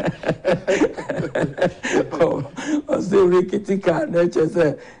o say rikitika na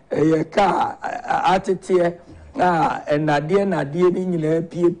che ye ka atete enade ni nyina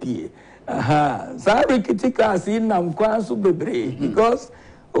pie za rikitika si nam kwan so bebre because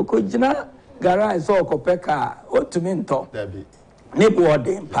okojina garage so okopeka otumi nto ne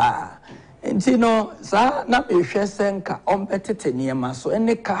boarding pa nti no sa na behwe senka ombetete niema so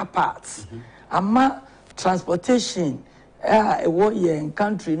any car parts ama transportation wo ye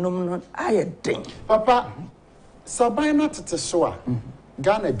country no ayedin papa saban na tete so a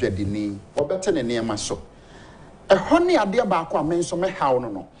Ghana dwadini obete ne niema so ehone ade ba akwa menso me haw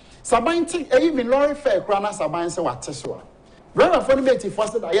no saban ti even lorry fare kra na saban se wate so a driver for no be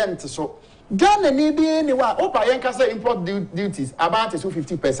first that yen te so Ghana ni bi ni wa opa yen ka say import duties about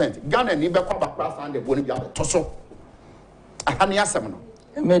 50%. Ghana ni be kwa ba class and the boni bi to so ahane asem no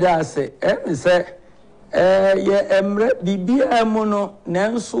me da say me say ye emre bibia mu no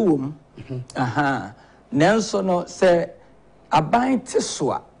nanso wom nanso no say aban te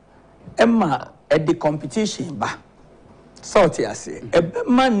so a emma the competition ba sort ase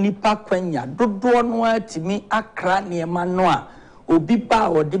ebema nipa kwanya dodo no atimi akra niema no a obi ba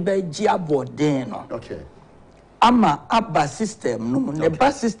ode ba gi aboden no okay ama aba system no ne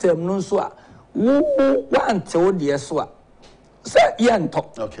ba system no so a wo wante wo de so a se ye nto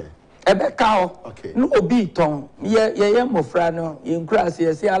okay ebe ka ho okay no obi ton ye mofra no ye nkura se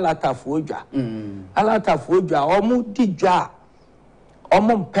ye alatafo odwa alatafo odwa omu di dwa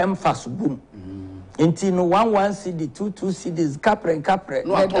omu mpemfa so bum Inti no 11 CD 22 CDs capre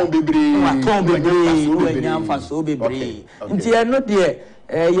no aton bebre no enyamfa so bebre inti eno de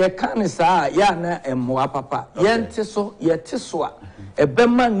ye kan sa ya na emwa papa ye nte so ye te so a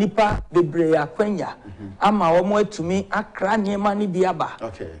ebema nipa bebre akwanya ama omo atumi akra niema ni biaba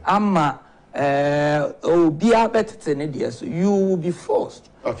ama obi abetete ne de so you will be forced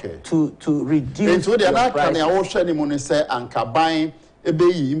to reduce into the na kan ya wo hwe ni mo ne se ankaban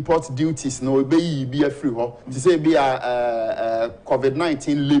ebeyi import duties no ebeyi bi afri ho ti say bi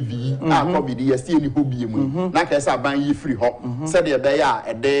COVID-19 levy covid yes tie ni ho bi mu na ka say aban yi free ho say de be ya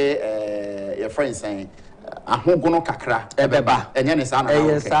your friends saying ahogono kakra ebeba enye ne sa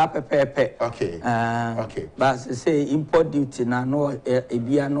na sa pepepe okay but say import duty na no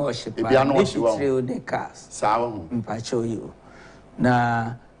ebia no ship the cars sa wo mpacho you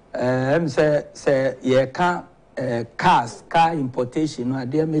na say ye can car importation no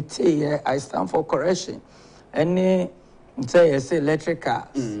there me I stand for correction any say electric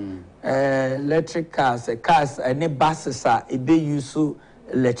cars cars any buses are e be use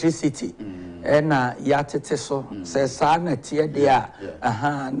electricity na yatete so say sa na tie dia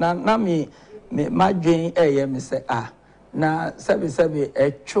na me madwen me say na sabi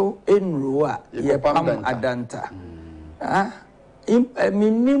echo enru a ye pam adanta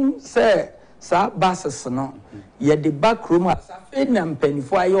minim say sa buses no ye the back room asafe na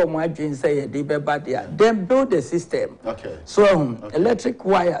mpanifo aye o mo adwen say ye dey beba there then build the system so electric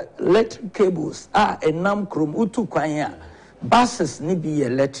wire electric cables enam krom utu kwan a buses ni be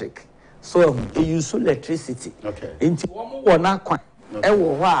electric so e use electricity okay nti wo wo na kwan e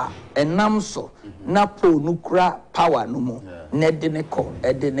wo ho a enam so na pole no kura power no mu na de ne ko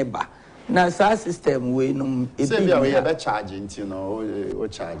e de ne ba na sa system we no e bi we be charge nti no o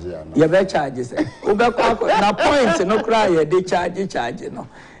charge ya no ye be charge say o be ko na point no kura ye de charge no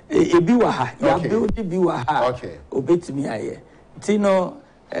e bi wa ha ya build bi wa ha okay obetimi aye nti no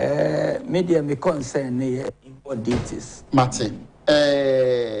media me concern ne import Martin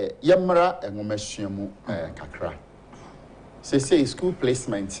yamra enwomasuamu kakra say school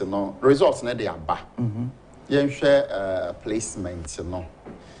placement no results na dey aba yenhwe placement no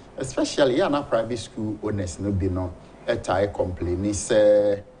especially yana private school owners no be no etai complain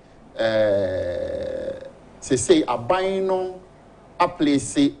say aban no a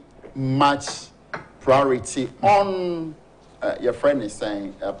place much priority on your friend is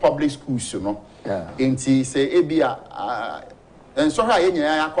saying public schools, you know. Inti say ebia and so how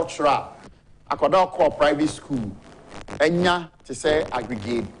yenya akotra akoda call private school enya to say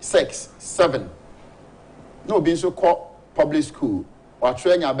aggregate 6 7 no being so called public school or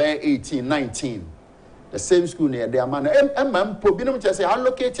train about 18 19 the same school near their man probinum to say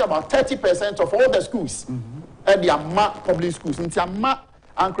allocate about 30% of all the schools at the public schools into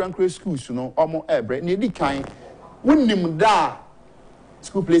ankran schools, you know, almost every nearly kind. Wouldn't da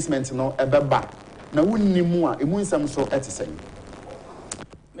school placement no ebeba na wunni mu a emu nsam so etisen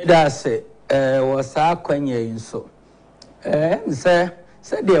me da se was akwanya nso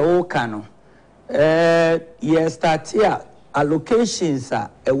say de wo ka no ye start here allocations a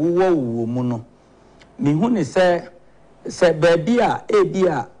ewuwo mu no me hu ni say baby a ebi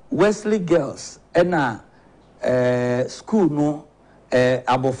a Wesley girls na school no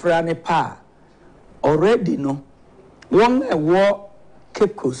abofra ne pa already no one war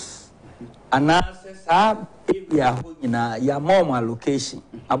kekos anase sa area ho nyina ya mom allocation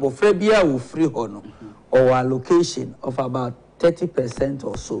abofra bia wo free ho no or allocation of about 30%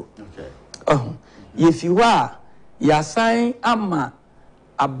 or so okay if you are ya sign ama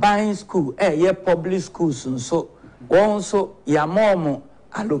aban school ye public schools so won so ya mom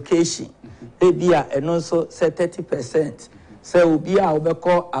allocation ebia eno so 30% say obi a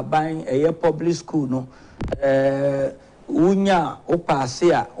obekọ aban ye public school no unya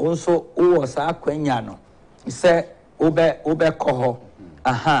opase a onso wo sa kwanya no se obekọ ho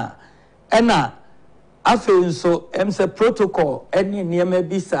aha ena afe nso emse protocol eni niema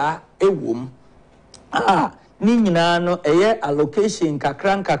bi sa ewom ni nyina no eye allocation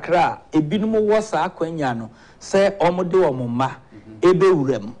kakra ebinum wo sa kwanya no se omode omma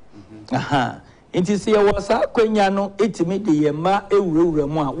ebewuram aha inti se wo sa kwanya no etimi de yema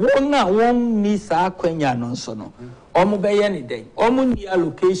ewurawuram a won ni sa kwanya no nso no omo beye ne den omo ni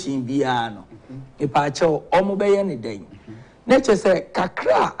allocation bia no ipa che omo beye ne den na che se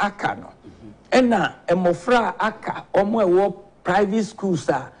kakra aka no ena emofra aka omo ewo private schools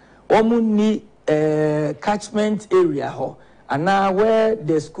a omo ni catchment area ho ana where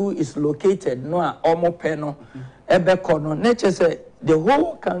the school is located no a omo pe no ebeko no na che se the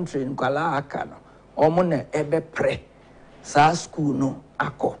whole country nkwala aka no omo na ebe pre sa school no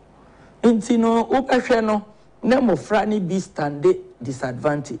akọ nti no opehwe no na mofra ni bi stand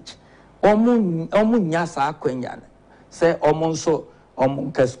disadvantage omo nya sa akwanya se omo nso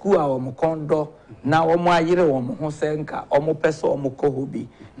omo ka school a omo kondo na omo ayire omo ho se nka omo pese omo ko hobi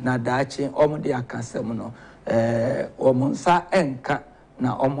na daachi omo de akasem no omo nsa enka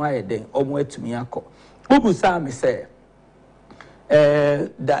na omo ayede omo atumi akọ bubusa me se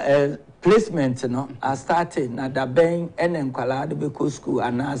placement no I started na da ben enenkwala de be school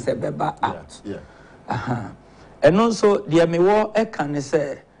ana se beba out aha eno so de me wo e kan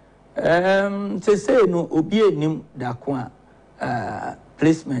se say no obi enim Darkwa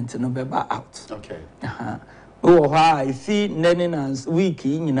placement no beba out okay aha wo ha ifi nenenance week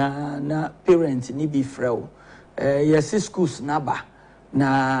nyina na parent ni bi frɛ yes schools na ba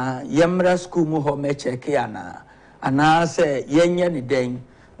na yemra school mu ho me check ana say yenye ne den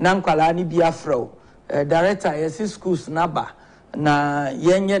na nkwala ni bi afrɛ director yes schools na ba na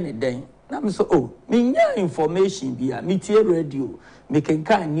yenye ne den na me so me nya information bia me tie radio me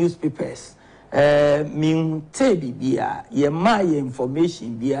kenka newspapers me te bia ye ma ye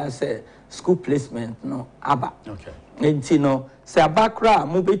information bia say school placement no aba okay nti no se abakra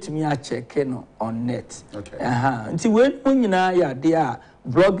mo betumi a check no on net okay nti we nyina ya de a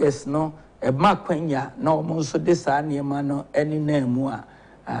bloggers no ma kwanya na omo so de sa niema no eni na mu a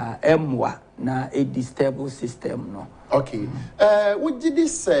emwa na a stable system no okay what did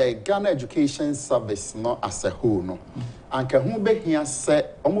this Ghana Education Service no as a whole no anka hu behia se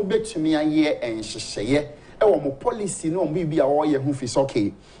omo betumi aye enhyehyeye e wo mo policy no omo bi a wo ye hu fi so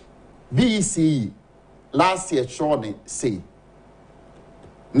okay BECE last year showing say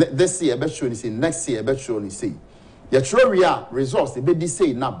this year bet showing say next year bet showing say your true results the be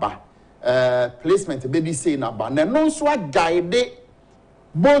say na ba placement be say na ba na no so guide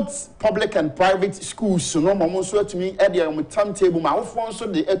both public and private schools so no mo so to me e dey timetable ma wo so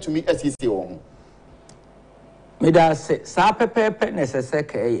dey to me SEC on me da say sa pepepe necessary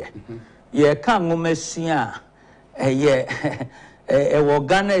ke ye kan ngomasua ye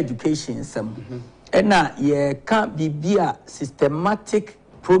Ghana education some na ye can be systematic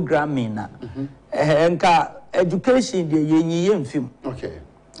programming na enka education de yenyi mfim okay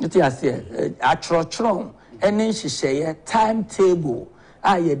it is say atrotron ene nhihye timetable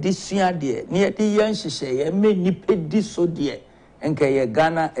a ye disua de ne ye de yen nhihye me nipa di so de enka ye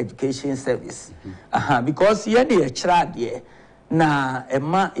Ghana education service because ye de kira de na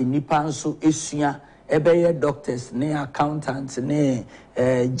ema enipa nso esua ebeye doctors ne accountants ne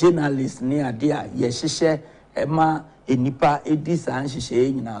journalists ne adia ye hihye ema enipa edi san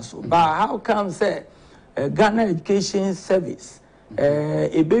hihye nyina so but how come say Ghana education service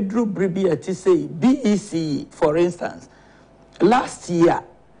ebedru bribi ati say BECE for instance last year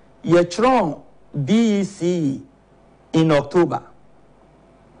ye tron BECE in October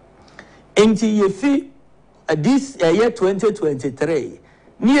until ye fi this year 2023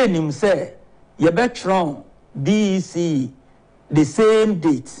 ni enim say Yebetron BECE the same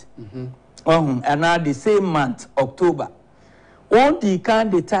date and now the same month October on the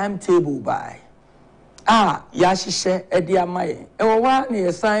kind the timetable by yashishe edi amaye wa na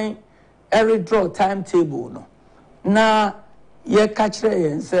ye sign every draw timetable no na ye kachire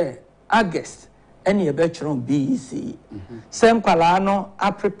yen say August any Yebetron BECE same kwala no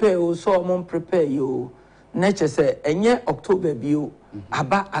a prepare o so mo prepare yo nature say enye October bio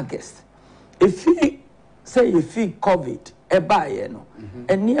aba August if you say COVID ebaye no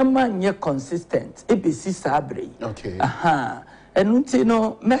eniema nye consistent ebesi sabre okay enunti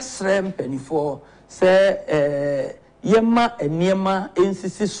no mesre mpanifo say yema eniema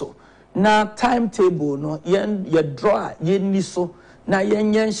ensisi so na timetable no ye draw ye ni so na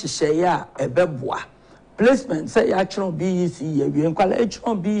yenye nhihye a ebeboa placement say ya chron BECE ye wie nkwala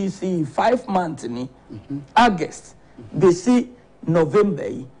chron BECE 5 months ni August besi November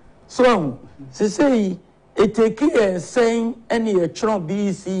so say it take saying any chron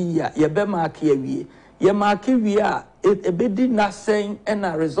BECE ya ye be mark ye wie ye mark wie a ebedi na saying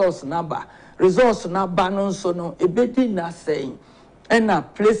na results number no so no ebedi na saying na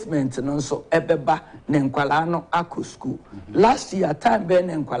placement no so ebeba ne nkwala no akọ school last year time be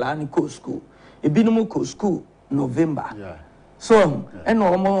ne nkwala no ko school ebinum ko school November so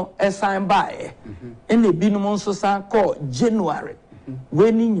omo assign by ebinum so san ko January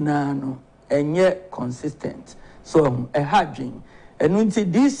when nyina no enye consistent so hadwin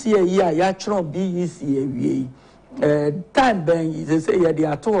enunti this year ya chron BECE awie time ben is say ya dey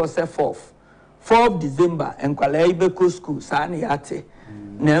ato say 4th December enkwala ibeko school sa na yate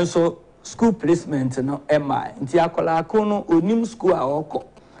nenso school placement no ema nti akola kono onim school a oko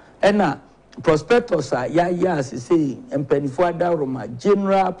ena prospectus ya say empanifo adaroma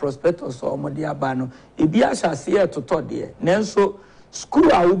general prospectus omode aba no ebi asase e toto de nenso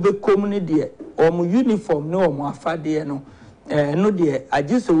school a wo be community de omo uniform no omo afade no no de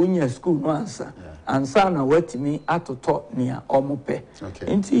agise wonya school no ansa na watimi atoto nia omo pe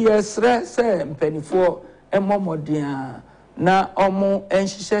nti yesre se mpanifo emomodea na omo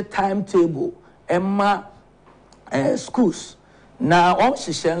enhihye timetable emma schools na o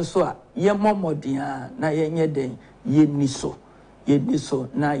hihye nso a ye momodea na yenye den yenni so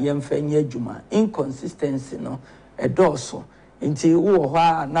na yemfanye adwuma inconsistency no edoso nti wo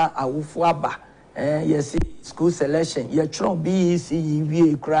ho na awufo aba yes school selection ye tron BECE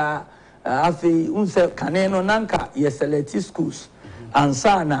wie kra afi unse kaneno nanka ye select schools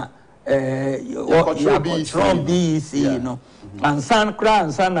ansa na tron BECE no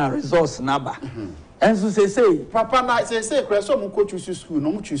ansa na resource naba enso say papa na say kra so mo ko choose school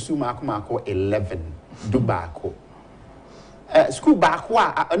no mo choose mako 11 do baako school baako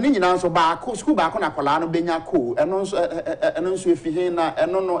a ni nyina nso baako school baako na kola no benya ko eno nso efihe na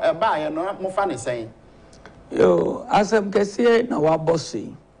eno no eba ye no mo fa ne sen yo asem kese na wa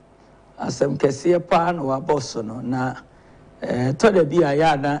bossi asem kese pa na wa bosso no na to da bia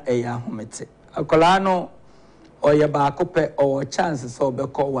ya na eya homete akola no oye baako pe o chance so be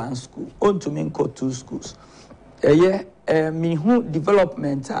call one school ontumi nko two schools mi hu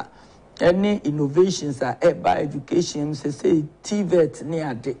development any innovations by education say TVET ni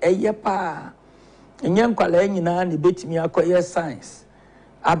ade pa enye nkwala nyina na betimi akoye science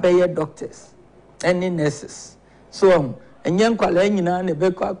abeye doctors any nurses so enye nkwala nyina ne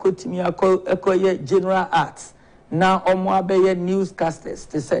beko akotimi akoye general arts na omo abeye newscasters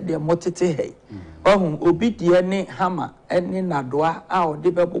te said the motete hey obi die ne hammer ene nadoa a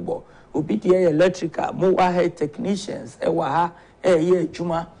ode bebobo obi die electrical mo wa hey technicians e wa ha ye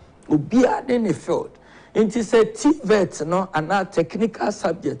adwuma obi ade ne field inti say TVET no ana technical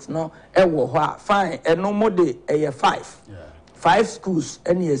subject no e wo ho a fine eno mo de 5 schools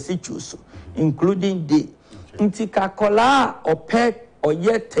ene esi choose including day inti kakola ope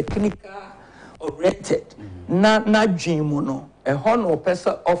oye technical oriented na dream no e ho no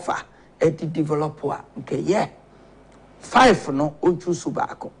person offer e di developer nke 5 no o choose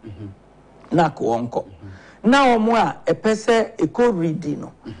baako na ko onko na omo a e pese e ko reading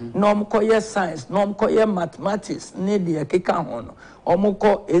no na omo ko ye science na omo ko ye mathematics ne de keka ho no omo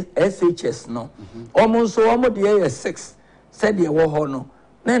ko SHS no omo so omo de ye 6 said ye wo ho no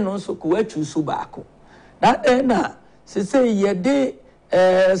na no so ko wa choose baako na na se say ye de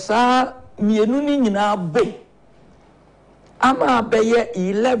sa mienu ni nyina bo ama beye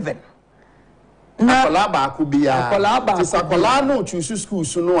 11 na akola baako bia ti sakola no choose school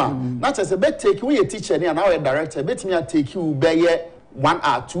so no a na chese be take we teacher ni na we director betimi a take you beye 1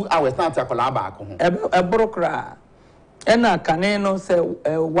 or 2 hours na akola baako ho e brokra ena kane no say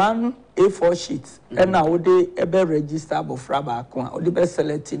 1 A4 sheet ena wo de e be register abofra baako a wo de be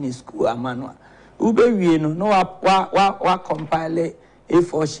select in school amano a wo be wie no no wa compile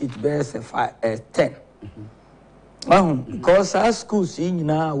A4 sheet be 10 because our schools in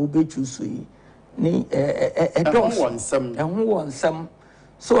na wo be choose ni won some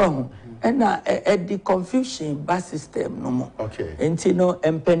so and the confusion bus system no more okay enti no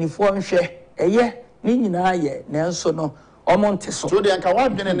empanifo nhwe ni nyina ye nanso no omonte so de anka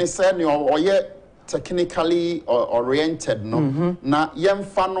wadwene ne say ne oye technically oriented no na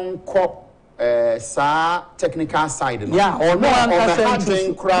yemfa no nko sa technical side no yeah or no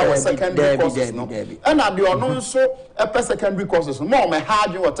anka crowd secondary courses no and ade ono nso e secondary courses no more me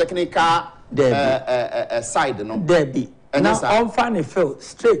hard or technical side no debi na on fan feel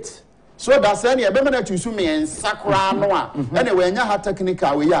straight so that's any e be na choose me en sakura no a and we nya ha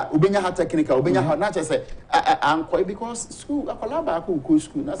technical we ya obenya ha technical obenya ha na che say anko because school akola ba ko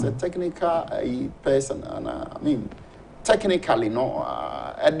school na say technical person and I mean technically no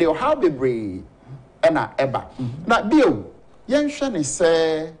and they have be brave na eba na bio yen hwe ne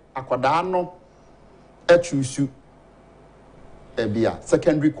say akoda no e choose bia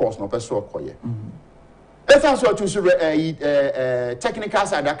secondary course no person okoye if as you choose technical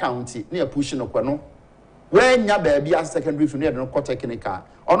side accounting na push no kwa no when nya ba bia secondary so na no ko technical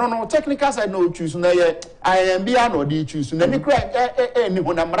ono no technical side no choose na ye IMB na dey choose na ni kra ni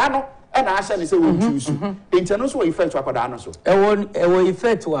ho na mra no na ahye ne say we choose inteno so effect akoda no so e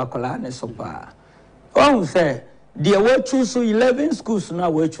effect akola ne so pa on say the we choose 11 schools na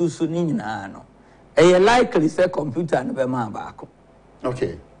we choose ni nyina no e likely say computer no be ma baako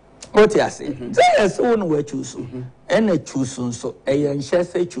okay what you say say so no we choose and choose so e nhye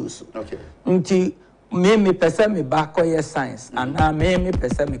say choose okay nti me person me ba koye science and na me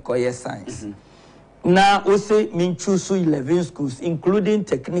person me koye science na we say me choose 11 schools including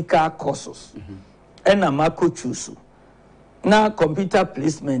technical courses and na mako choose na computer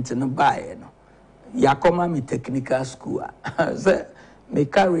placement no buy no yakoma me technical school say me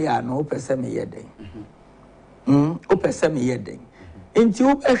career no person me yeden o person me yeden enti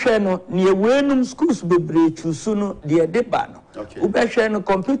wo behwe no ne ewenum schools bebre choose no de deba no wo behwe no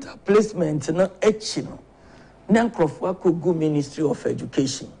computer placement no echi no na nkrofo akogu ministry of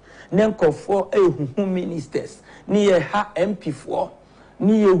education na nkrofo ehuhu ministers ne ye ha MP4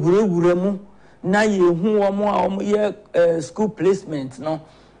 ne ye wurewure mu na ye hu wo mo a wo ye school placement no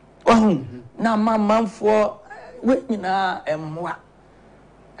na mamamfo we nyina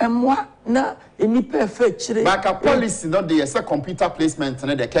emwa na eni perfect chire baka policy no dey say computer placement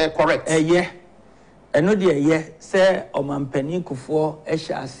no dey correct eno dey say omampani kufo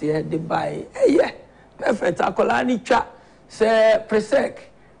ehya ase de bai perfect akola ni twa say presec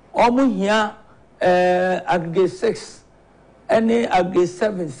omuhia aggregate 6 any aggregate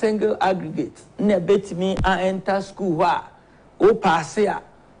 7 single aggregate na betimi enter school wa o pass ya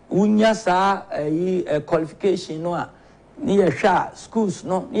unya sa qualification no a ni hwa schools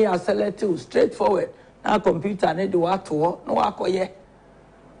no ni select straightforward na computer ne de wato no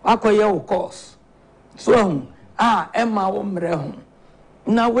wakoye o course so emma wo mre ho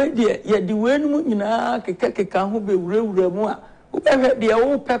na we de ye di wenum nyina keka ho be wurewura mu a wo behwe de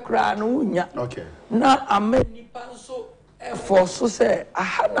wo pekra no unya okay na amani panso for so say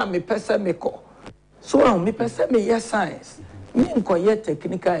aha na me pese me ko so me pese me yes science me nkoye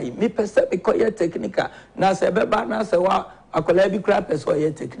technical me pese me koye technical na se beba na se wa akola bi kra pese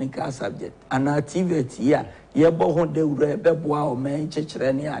o technical subject ana TVET ya ye bo ho de wura beboa o men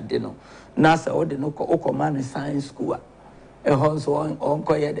chekere ne ade no na se o de no ko man science school e ho so on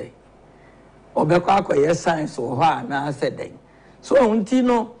koye de obekọ akoye science o ha na se den so unti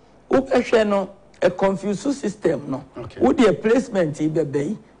no wo hwe no a confused system no wo the placement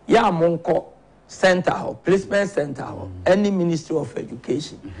ibebe ya monko center ho placement center ho any ministry of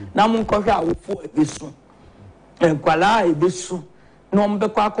education na monko hwe awofo ebesu enkwala ebesu no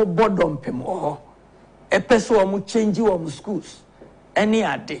mbekọ akobodom pem ho epeso o mu change o mu schools any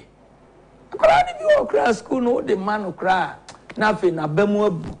ade akwala ni bi o kra school no de man kra na fe na bamu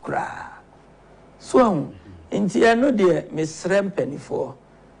abu kra so nti eno de mesrem penifo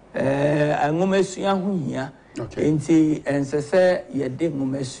angomesua ho hia nti ensese ye de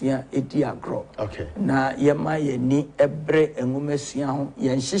ngomesua edi agro na ye ma ye ni ebre ngomesua ho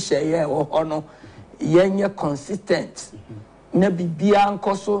ye nhihye ye wo ho no ye nye consistent na bibia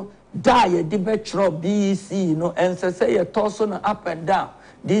nkoso da ye de betro BEC no ensese ye toso na up and down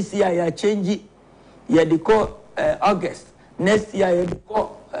this year ya change ye de ko August next year ye de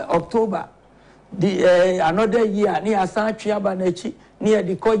ko October the another year ni asan twa na chi ni e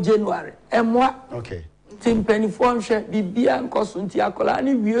di ko January emwa tim penifo nhwe bibia nkoso nti akola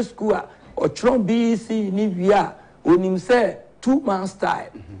ni wie school a ochron BEC ni wie a onim se 2 months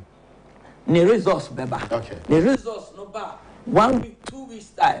time ni results beba ni results no ba 1 week 2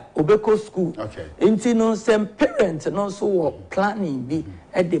 weeks time obeko school nti no some parent no so wo planning bi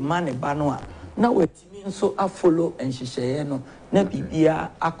e de man ba no a na wetimi nso a follow enhyehyeye no na bibia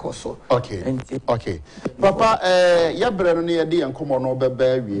akoso papa ya bre no ye de enkomo no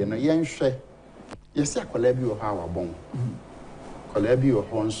beba wie no ye nhwe ye se akola bi wo ha wabon akola bi wo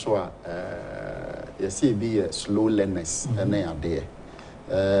ho nso a ye se bi slow learners na ade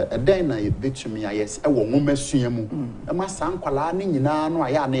eden na ye betumi ayes e wo nwomasuya mu e ma san kwala ne nyina no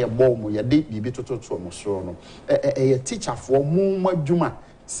aya na ye bɔ mu ye de bibi tototo mu so no ye teacher fo mu madwuma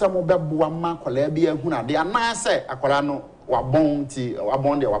se mo beboa ma kwala bi ehunu ade ana se akwala no wabon ti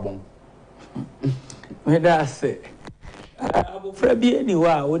wabon de wabon me da se abofra bi eni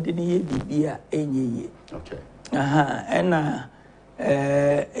wa odi ne ye bibia enye ye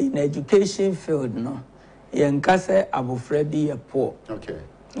in education field no yenkase abofra bi ye poor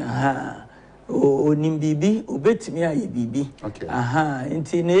onim bibi obetimi aye bibi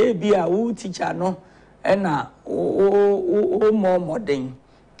nti na e bi a wo teacher no na o moden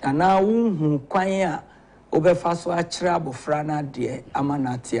ana wo hu kwan a obefa so a kire abofra na de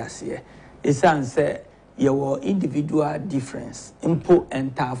amanate ase esanse yewo individual difference impo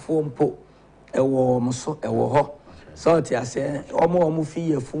entafo mpo ewo mso ewo ho so ti ase omo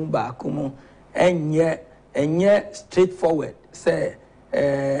fi yefun ba kumu enye straightforward say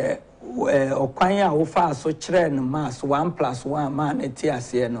okwan a wo fa so kire no mass 1+1 ma na ti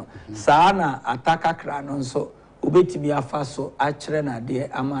ase no saa na ataka kra no nso obetimi afa so a kire na de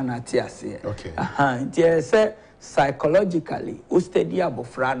amana ti ase nti say psychologically o study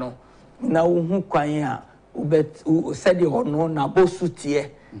abofra no na wo hu kwan a said ono na bosutie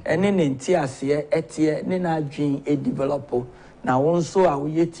ene ne nti ase etie ne na adwen e develop na won so a wo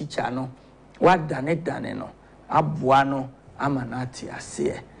ye teacher no wadane no aboa no amanati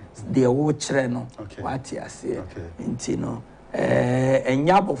ase de wo kire no wati ase nti no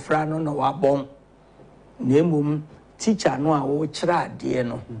enya abofra no na wabon na emum teacher no a wo kire ade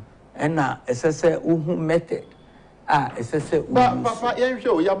no ena esese uhu method esese papa yenhwe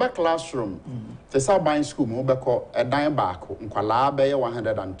o ya ba classroom the Sabine school mo beko edan baako nkwala be ye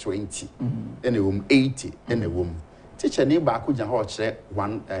 120 enewum 80 enewum teacher ni baako gya ho kire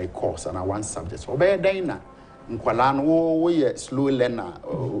one course and one subject so be dan na nkwala no wo ye slow learner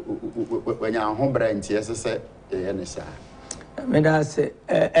wanya ho branch esese ene sha me da se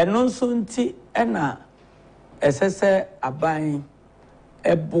eno nso nti ena esese aban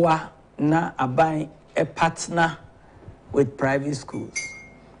eboa na aban partner with private schools.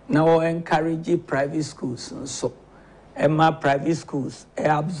 Now encourage private schools so Emma private schools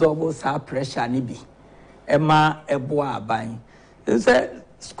absorb sa pressure ni bi Emma ebo aban. Say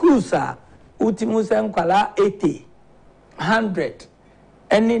schools are ultimus enkwala 80 100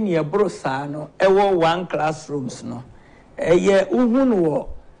 ene ne ebro sa no ewo one classrooms no eye uhunu wo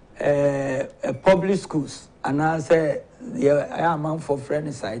public schools and I say I am for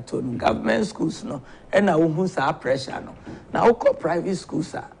friends I told government schools no and now who sa pressure no now ko private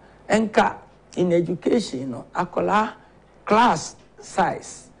schools are enka in education no akola class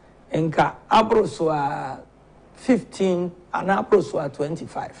size enka abroso 15 and abroso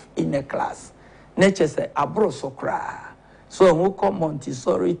 25 in a class nature say abroso kra So who come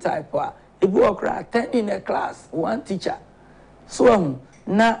Montessori type if you are attending a class, one teacher. So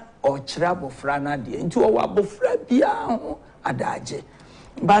na ochra bofra na de nti o wa bofra bia ho adaje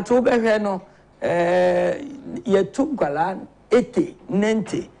but wo behwe no ye tu kwala 80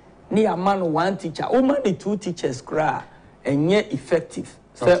 90 ni amano one teacher o ma the two teachers kra enye effective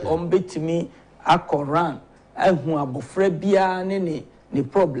say on betimi akoran ahu abofra bia ne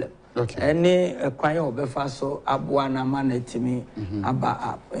problem ene kwan ya obefa so aboa na ma na timi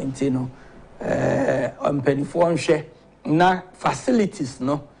aba up enti no ompenifo nhwe na facilities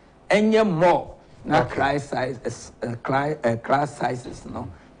no enye more na class sizes no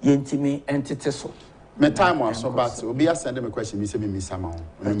yentimi entity so me time was so but obi send me question me say me misama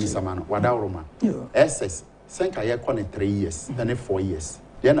on misama no wada roma ss senka ye call 3 years then 4 years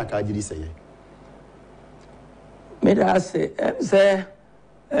then na ka jiri say me da say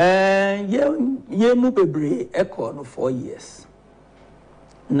ye mu bebre e call no 4 years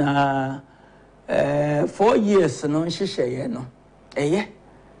na 4 years no nhihye no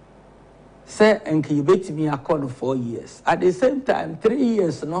say enke you betimi akọ 4 years at the same time 3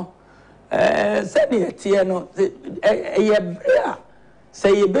 years no say the tie no brea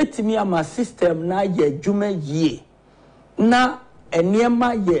say you betimi ama system na ye dwuma yie na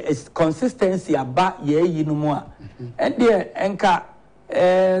eniema ye consistency aba ye yinu mu a ende enka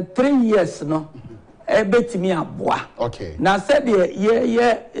 3 years no betimi aboa na say the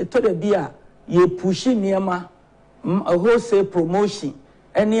ye to the bia ye pushi niema a wholesale promotion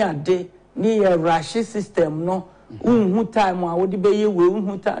any ade ni ye rush system no unhu time a wodi beye we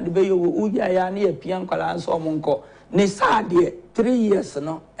unhu time de beye we uya ya na ye pian kwala nso omonko ni sade 3 years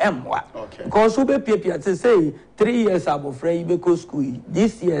no emwa because we be pia to say 3 years abofra you be go school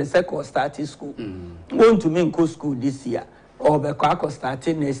this year second start school want to make go school this year or be ko start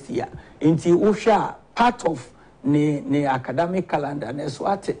next year until usha part of ne academic calendar na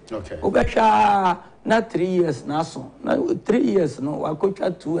swate obesha na 3 years na so na 3 years no wakotwa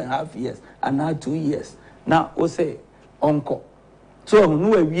 2.5 years and now 2 years na o say onko so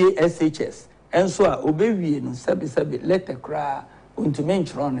no awie SHS enso a obewie no sebe letter kra ontumi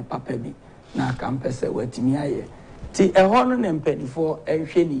nchro ne papa bi na campus watimi aye ti ehọ no ne mpanifo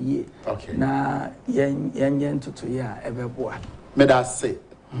ehwe ne yie na yen tutu ya ebeboa me da say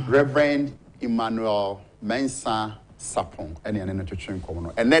Reverend Emmanuel Mensa Sapon ene no twetwe nkom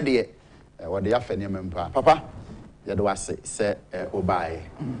no ene de wo de afani mempa papa ye do ase se obae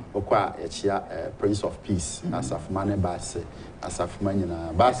okwa ye chia Prince of Peace asafumane baase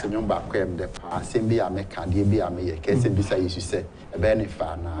asafumanyina baase nyomba akwem de pa asem bi ameka de bi ameye kese bi sa yesu se ebe ne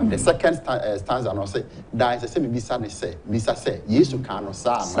fa na the second stanza no say da se me bisa ne se bisa se yesu kan no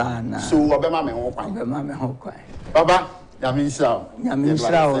sa na so obema me ho kwan baba Nyamisha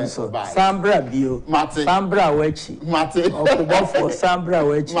also. Sambra bio. Sambra wechi. Okubofo Sambra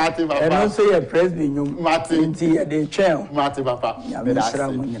wechi. And also your presbynyum. Inti ya de chair. Papa. Nyamisha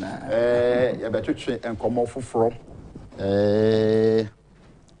munyina. Ya betutwe enkomo foforo.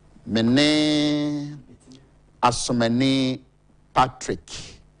 Mene Asomaning Patrick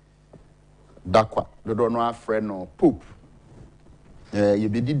Darkwa. Dodo no afre no Pope. You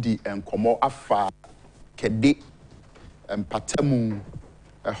be didi enkomo afa kede Mpatamu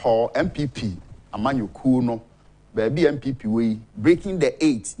MPP amanyoku no baby MPP we breaking the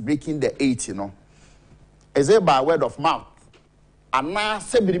 8 you know is it by word of mouth ana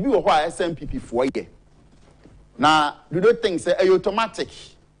se biribi wo ho a SMPP for ye na do you think say automatic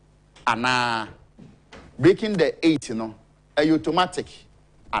ana breaking the 8 you know automatic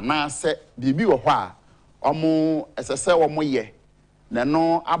ana se biribi wo ho a omo esese wo mo ye na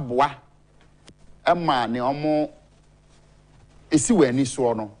no aboa ema ne omo esi wani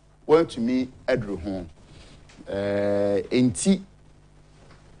so no want to me adru ho enti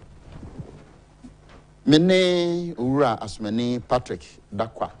mene owura Asomaning Patrick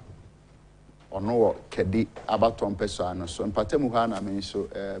Darkwa ono wo kedi abaton peso ano so mpatemu ha na me so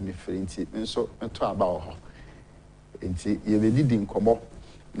me frenti nso meto aba ho enti ye be didi nkomo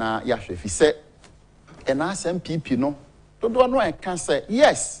na ya hwe fi se ena SMPP no dodo no e kan say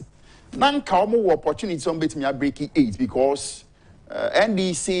yes nanka omo wo opportunity on betimi a break 8 because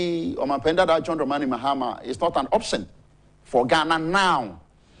NDC or Mapenda that John Romani Mahama is not an option for Ghana now.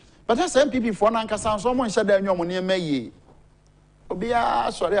 But that's MPP for Nankasa. Someone said that you're money may Obia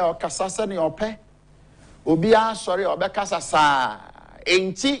sorry or Casasa or Pe Obia sorry or Becasasa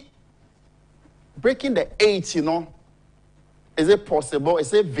ain't breaking the 8, you know. Is it possible?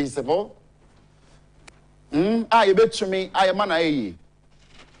 Is it visible? You bet to me, I am an A.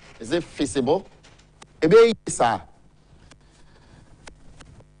 Is it feasible? Ebe sir.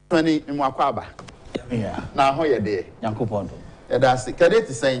 Many in Wakwaba. Yeah. Now how you there? Yankopon. That's it. Can it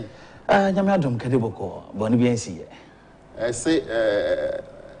say? Nyamadum kadiboko, boni biensi. Say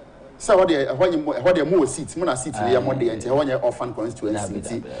so what the more seats, mona seats here more day until one orphan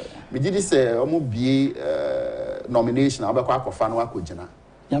constituency. We did this be nomination abakwa fan wa kujina.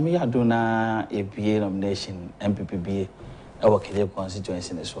 Yami aduna APA nomination MPPB our Kenya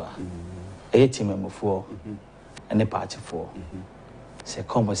constituency as well. A team member for and a party for. Say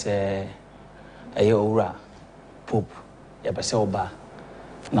come say a ora Pope Yabase Oba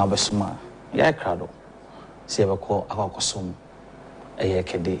now Besuma ya crowd. Say a call Akosum a year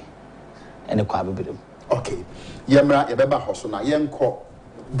kede and a quabibidum. Okay. Yamra Yabeba Hosona Yanko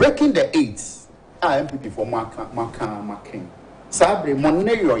breaking the 8th MPP for Making. Sabre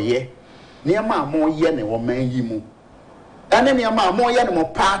money your ye near ma more yen or man yimu. And then your ma more yen more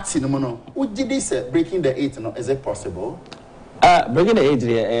party no mono. Would you this breaking the 8th? No, is it possible? Breaking the 8th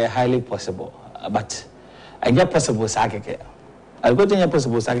is highly possible, but I get possible sakeke. I got in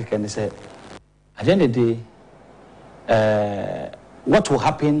possible sakeke and say at the end of the day, what will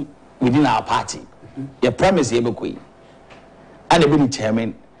happen within our party? Your premise is able and the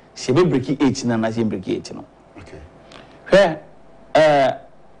chairman, she will break 8 and I break 8. Okay. Where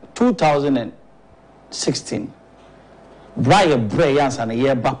 2016, Brian Brayans and a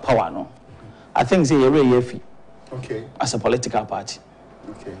year back power no. I think say a fee. Okay. As a political party.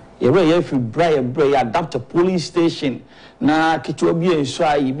 Okay. A fee Brian Bray adapt a polling station na kitubia and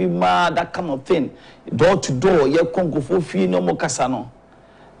shy be mad that kind of thing. Door to door, ye congo for fee no more casano.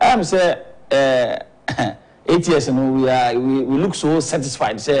 I'm say 8 years and we look so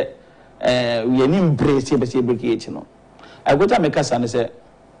satisfied. Say we are embrace here break 8 no. I go to make us and say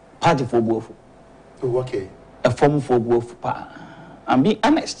party for both. Oh, okay. A form for both. I'm being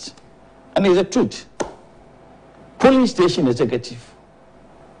honest. And it's the truth. Polling station executive.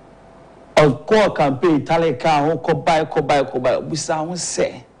 Of course, campaign, Taleka, who buy, we sound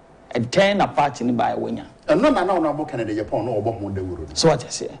say, and 10 a party by winner. And no, Canada, Japan, or Bohmond. So what I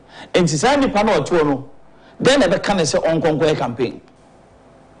say. And society panel to then I can say on Conquer campaign.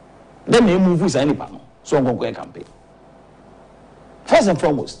 Then they move with any panel, so on Conquer campaign. First and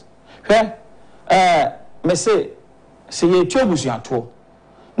foremost, where me say ye twebus ya to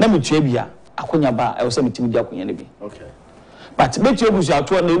na me twebia akonya ba e wo se metimi dia akonya ne bi. Okay. But me twebus ya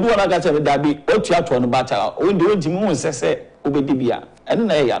to na edu ona ga se me da bi o tua to no ba ta o ndi o ntimi hu sese obedi bia ene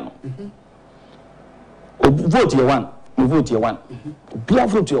na ya no. Vote ye one, you vote ye one. Be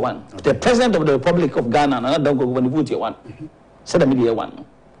vote ye one. The president of the Republic of Ghana and another government vote ye one. Said the media one.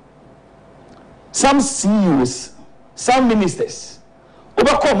 Some CEOs, some ministers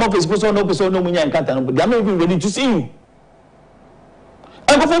come office person no person no munya encounter no, they are not even ready to see you.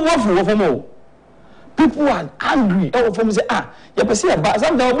 And for more. People are angry. Oh, for me say you person about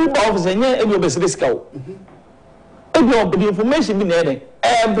sometimes we office and you be risk out. If the information be there,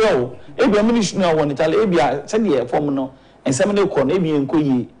 bro, if your ministry no want to tell if you send the form no and somebody call maybe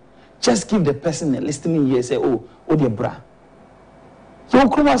enko just give the person a listening ear say oh dear bra. You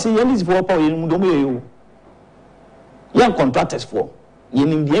come say you need for power you do me you contractors for you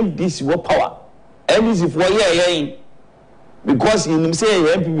need the MDC for power MDC for yeah because you say you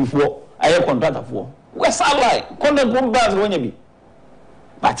MP before I contractor for where's that lie content bomb bars when you be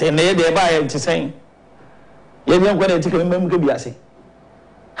but in there by to saying you don't go to take a member be say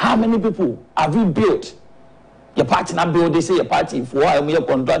how many people have you built your party not build they say your party for your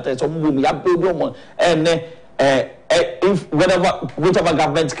contractors some boom you build them and if whichever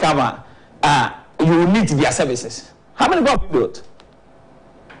government come you need their services. How many people built?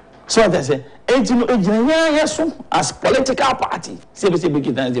 So they say, yes, as political party, say break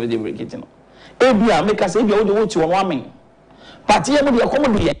it and break it. ABA make us say you want to one party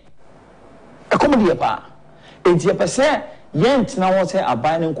accommodate pa. 80% yent now want say a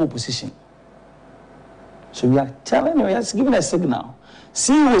binding position. So we are telling you, we are giving a signal.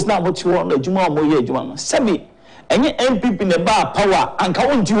 See who's now what you want, Juma Moye Juma. Sebi, and your MPP in the bar power and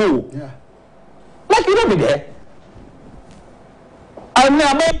count you. Yeah. Like you don't be there. I'm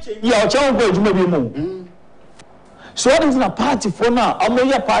not making your child go to maybe more. So what is a party for now? I'm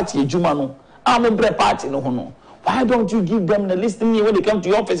a party, Jumano. I'm a bread party, no. Why don't you give them the listening when they come to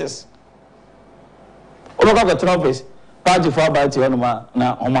your offices? Oh, look at the office. Party for about you,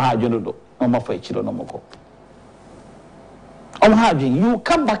 now, Omaha, you know, Omaha for children, no more. You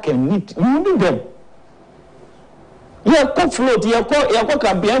come back and meet, you need them. You are called float, you are called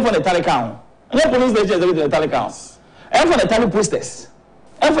campaign for the telecount. And the police station is the telecounts. And for the tele posters.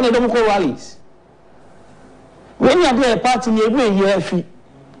 And for the democratic rallies. When you are a party, you will hear free.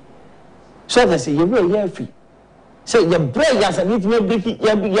 So they say, you will hear free. Say the break as a bit breaking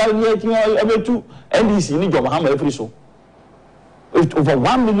to NDC in John Hammer every so. Over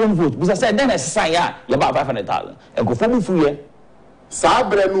 1 million votes. Because I said then I say you about 500,000. And go for free.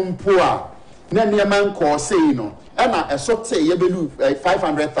 Sabre numpua. Nanya man call say no. And I sort say you believe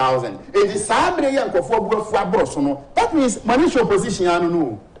 500,000. It is Sabre and go for Brosono. That means money position. I don't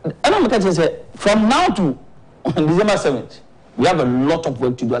know. And I'm going to say from now to December 7th, we have a lot of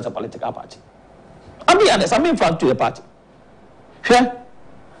work to do as a political party. I'm being honest, I'm being frank to the party. Sure?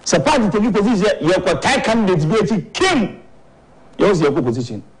 So party take position, you're got Thai candidates be king. Yours your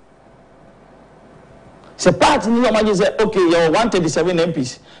position. So party you imagine say, okay, you're 137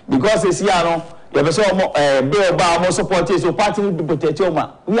 MPs because it's here no, you have so bill bar more support, so party will be protect your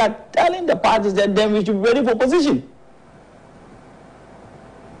man. We are telling the parties that then we should be ready for position.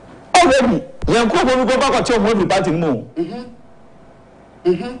 Already, you go back to your party more.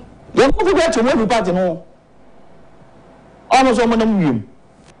 You go back to your party no. Almost all them you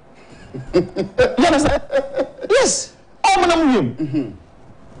understand? Yes, all them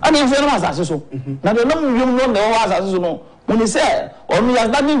and you say no as so. Now the no no as no. When he say, or me has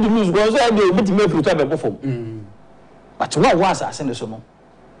nothing to lose, because I do bit me to have a perform. But what was as in so no?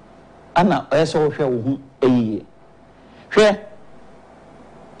 And now I saw who a year. Share.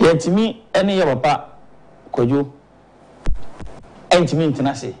 Yet to me, any of papa could you and me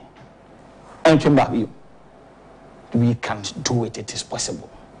international and back you. We can do it, it is possible.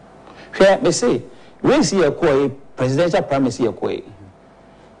 Share, they say, we see a presidential primacy a quay.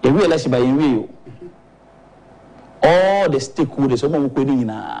 You realize by you. All the stakeholders, someone who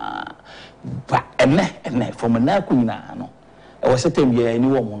but and from a nakuina, no. I was a time any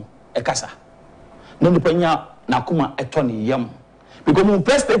woman, a casa. No, the penya nakuma a Tony yam. Because my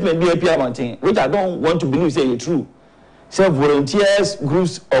press statement be a PR which I don't want to believe say it's true. Say volunteers,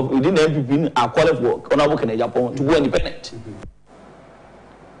 groups of within the MPP are qualified on our work in Agyapong to go independent.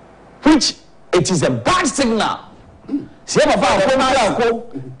 Which it is a bad signal. See, I'm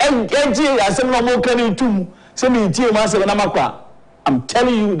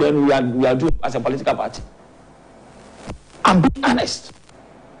telling you that we are doing as a political party. I'm being honest.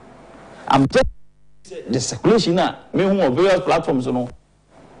 I'm just the circulation now, me who on various platforms, you know,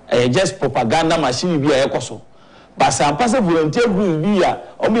 just propaganda machine be a ecoso. But some passive volunteer group be a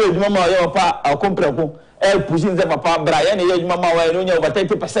mama or company. Pushing the papa, Brian, and Mama, over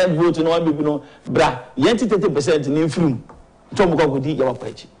 30% vote in one people, Bra, 30% in film. Tom Gogudi, your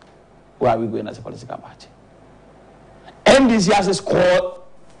page. Where are we going as a political party? MDC has scored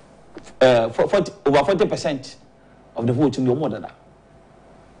over 40% of the vote in your mother.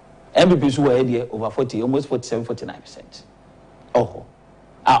 MPPs who were here over 40, almost 47, 49%. Oh,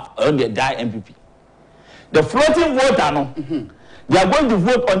 only die MPP. The floating voter, no, they are going to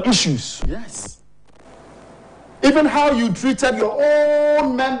vote on issues. Yes. Even how you treated your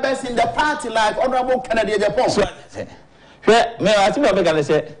own members in the party, like Honorable Kennedy Agyapong. So, I think I'm going to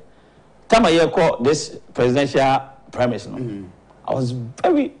say, time I call this presidential premise, no, I was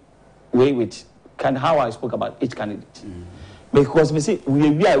very way with kind of how I spoke about each candidate. Because we say we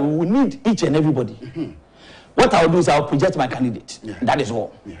need each and everybody. What I'll do is I'll project my candidate. That is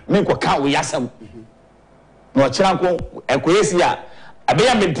all. Me ko kan we yasam. No chiranko ekoyesia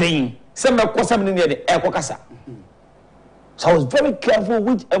abeya medin se me ko sam ne de ekokasa. So I was very careful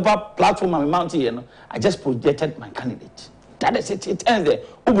whichever platform I'm mounting here. I just projected my candidate. That is it. It ends there.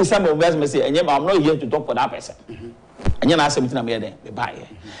 Ubi some of us say, I'm not here to talk for that person. And you know, something I'm here then. Bye.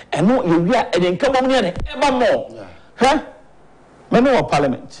 And no, you are and then come on here ever more. Huh? Member of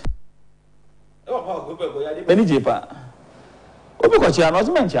Parliament. Many jepa. Obi ko chia no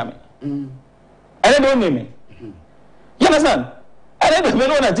mention me. And they don't name me. You understand? And they don't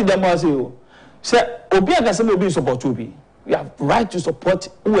know them was you. Say obi aga say obi support obi. You have right to support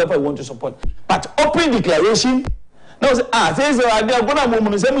whoever you want to support. But open declaration. No, say I go na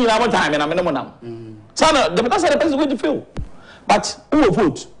mo say me na time na me no now. So the person is going to feel. But who will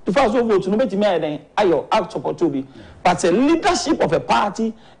vote? The first who vote no bet me then ayo act support obi. But the leadership of a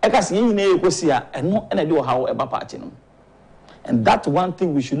party, and no how a party. And that's one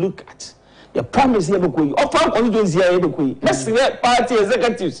thing we should look at. The promise here, let's party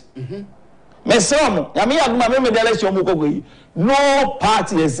executives. No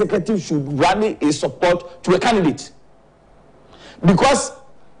party executive should rally a support to a candidate. Because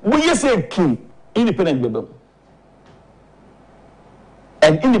we say king, independent baby.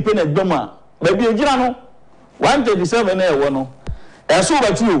 And independent doma, baby, you know. 137 no. And so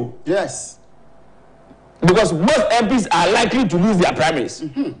about you. Yes. Because most MPs are likely to lose their primaries.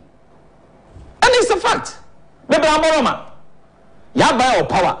 And it's a fact. Maybe I'm a man. You have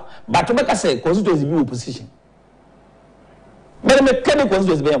power, but to make us say constituency be opposition. But the mechanic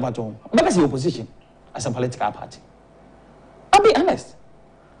constituency be about home. Because the opposition as a political party. I'll be honest.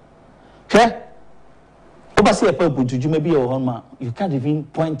 Okay? Oversee a purple to you maybe your home, you can't even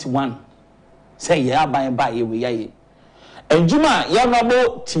point one. Say yeah, by ye. And Juma,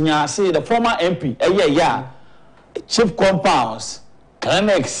 Yanabo Tinya say the former MP, chief compounds,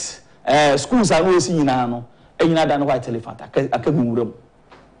 clinics, schools are always in Nano, and you know white elephant. I can move.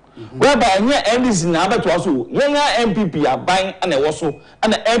 Whereby near MPs in Abbott also, young MPP are buying and also,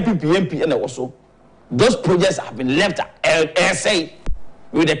 and the MP and also. Those projects have been left at SA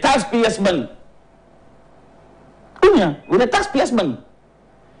with the taxpayers' money. With the taxpayers' money,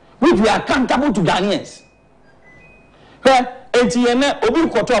 which we are accountable to Ghanaians. Obi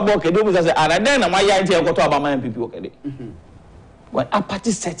koto about Kede, we say, and then my idea koto about my MPP. Okay, when a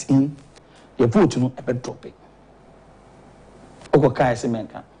party sets in, you vote no a bit dropping. Okoka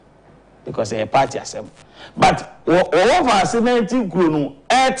semenka, because a party assembly. But over 17 krono,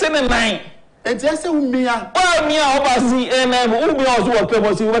 10 Enti ase umia. Oh mia oversee umi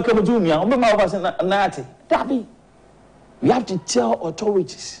also welcome to mia. Obi ma oversee na ate. Dabi. We have to tell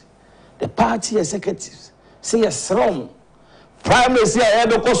authorities, the party executives, say a strong primary say I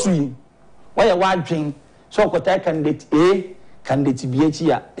do kosu. Why you want drink? So kota candidate A, candidate B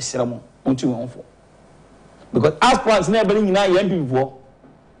here esramo unto we for. Because aspirants never bring in MPP for.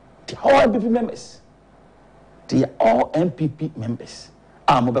 They are all MPP members. They are all MPP members.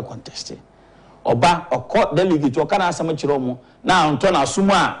 I'm over contested. Oba or delegate or can ask some now on turn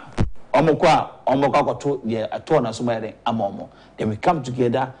asuma omokwa to the attorney asuma amomo. Then we come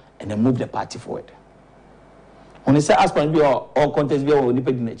together and then move the party forward. When they say aspirant be or contest be or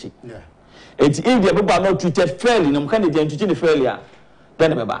independent. Yeah. If the people are not treated fairly, no candidate treated fairly,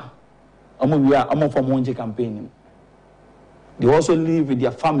 then beba. We are for Monje campaigning. They also live with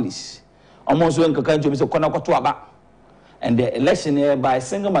their families. Almost when Kakanjo is a Konakotwaba. And the election here by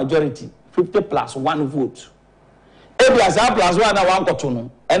single majority. 50 plus 1 vote. Every as a plus 1 and 1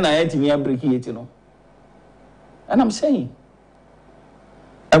 kotono, and I ain't in break it, you know. And I'm saying,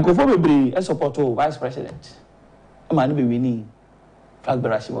 and go for me a support to vice president. A man be winning flag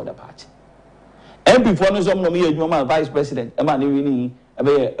bearer of the party. And before no some nominate my vice president, a man winning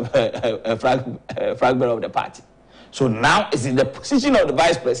a flag bearer of the party. So now it's in the position of the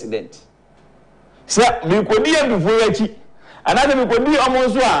vice president. Sir, we could be before and I think we could be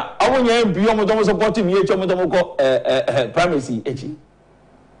almost I want you almost supporting me primacy.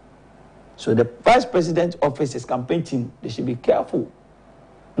 So the vice president office is campaign team, they should be careful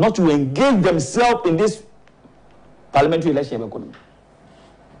not to engage themselves in this parliamentary election.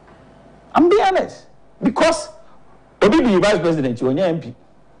 I'm being honest. Because Obi be vice president, you are MP.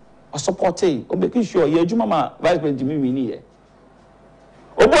 Or supporting, or making sure you mama vice president me here.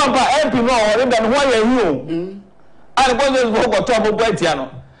 Obu MP no or than why you and the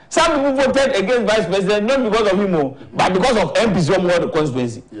some people voted against vice president not because of him, but because of MPs from the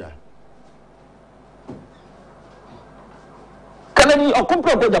constituency. Yeah. Can I or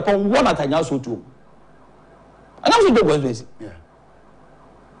compare Agyapong one at an also too? And also the constituency. Yeah.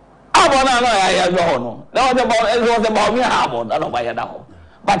 It was about me. I don't buy that.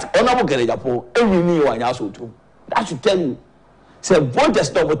 But honorable Agyapong, every new one also too. That should tell you. Say voters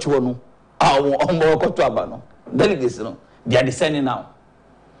don't what you know. Our delegates, they are descending now.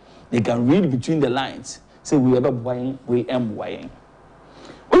 They can read between the lines. Say we ever buying, we am buying.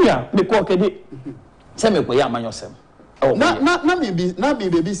 Oh yeah, because say me ko ya man yourself. Na me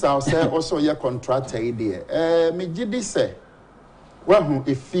baby say also your contract idea. Me gidi say wahu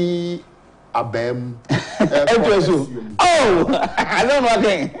efi abem. Oh, I don't know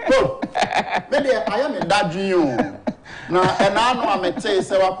again. Maybe I am in that dream. Na and I know I'm a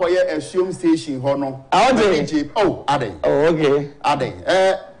say wa koye assume station ho no. Oh, ade. Oh, okay. Ade.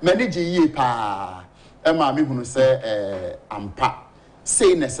 Manage ye pa. E ma me hunu say ampa.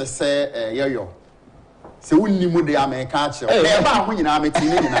 Say necessary yo. Se wonni mu de America che. E ba ho nyina ameti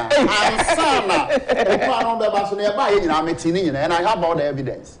ni nyina. Ansa na o pa no be ba so na e ba ye nyina ameti ni nyina and I have all the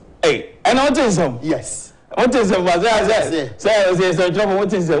evidence. Hey, and what is some? Yes. What is some? Say trouble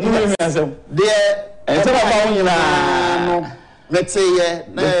what is some? There and so about you let's say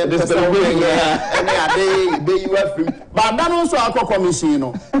this be you have but that also our commission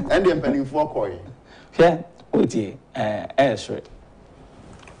no and the pending for coy. Yeah, wait here. Sorry.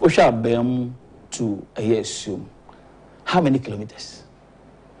 We shall bem to assume how many kilometers?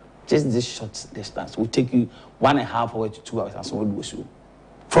 Just this short distance will take you 1.5 hours to 2 hours and so we do assume.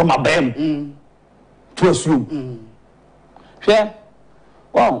 From a bem to assume. Yeah.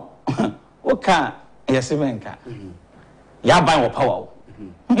 Well, what can yes, man, you are buying power.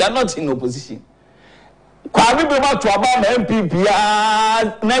 You are not in opposition. Kwabi Bema to Obama MPP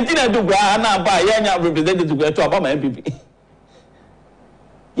 1992 na ba yenya representative to Obama MPP.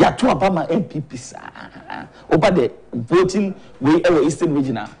 Ya to Obama MPP sa. Over the voting way our Eastern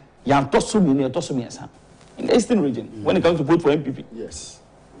region. Ya tosumi esa. In the Eastern region when it comes to vote for MPP. Yes.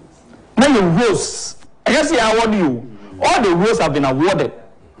 Now your roles. I guess I award you. All the roles have been awarded.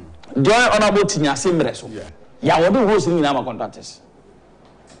 Join honorable Tinya Simreso. Yeah. Ya award the roles in our contractors.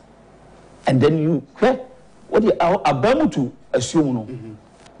 And then you what you are able to assume no.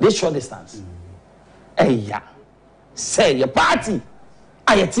 This short distance. Hey ya. Say your party.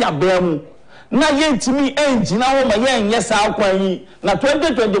 Ayeti abemu. Na yentimi engine na wo ma yen yes akwan yi. Na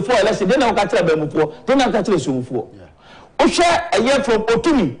 2024 election dey na wo ka tire abemu fo. Dey na ka tire sumfo. O hwe eye from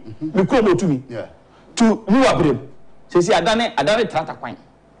Otumi. Me krom Otumi. Yeah. To New Abrem. Say see adane trata kwan.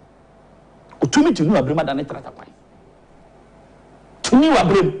 Otumi to New Abrem adane trata kwan. To New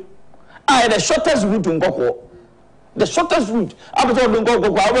Abrem. The shortest route to Ngoko. The shortest route. After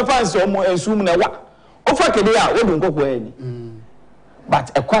Ngoko, I will find some ensum na wa. Ofa kede ya wo Ngoko eni.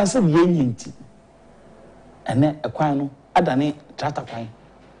 But a kwan se yenyi. Ene a kwan no adane trata kwan.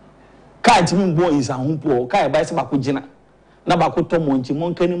 Ka ntimi mbo isa humpo, ka e ba se bako gina. Na bako to monchi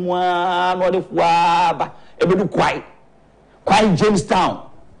monkani mu a no de fwa ba. Ebedu kwai. Kwai Jamestown.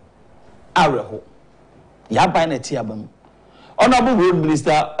 Areho. Ya ba na ti abamu. Honorable Road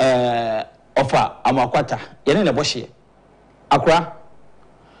Minister of Amakwata, yene na bohye. Akra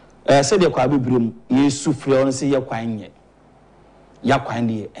said Kwabi Brim, Yesu free on say ya kwan ye. Ya kwan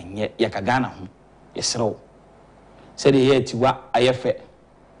de enye ya kagana ho. Yesrew. Said ye tiwa ayefe.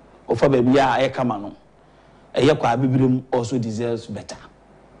 Ofa baby ya ayekama no. Eye Kwabi Brim also deserves better.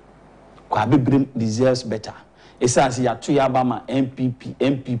 Kwabi Brim deserves better. Esase ya to ya ba ma MPP.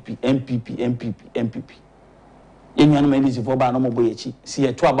 Yenyanu medisi for ba no mo boyechi si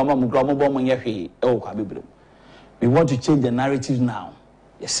eto abama mu gro mo bo mo nyehwe e wo kwa bebrem. We want to change the narrative now.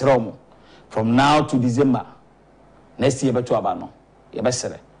 Yes romo. From now to December next year beto aba no ye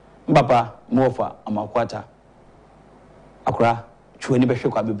besere mbapa mo ofa Amakwata akura chweni behwe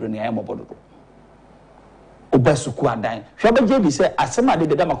kwa bebrem ya mo bododo obasuku adan hwe ba jebi say asema de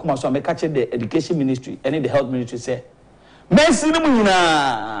da makoma so ameka che the education ministry and the health ministry say mensi ni mu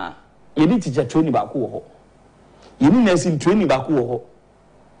nyina ye di teacher training ba ko ho. You need nursing training back wo.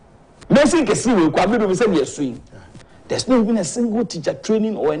 Nursing kesi we kwa bidu say we swing. There's not even a single teacher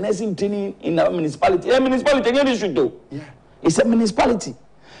training or a nursing training in our municipality. A municipality any should do. Yeah. It's a municipality.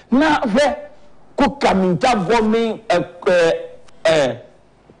 Now where cook kaminta government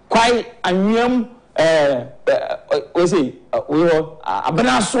kwai anyam we say we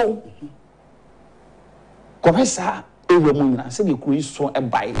abanaso. Professor ewe mu nyina se de kuru so e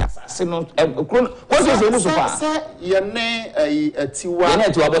bai asase no kuru ko se mu so pa se ye ne atiwa na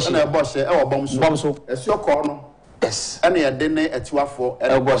eboshe e obom so esioko no yes ene ye de ne atiwafo e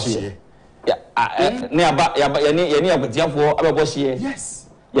eboshe ya ne aba ye ne agutiafo abeboshe yes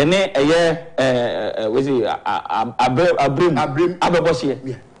ye ne eye we say abrim abeboshe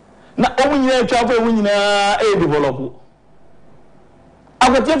na omu nyina atiwafo ewu nyina e develop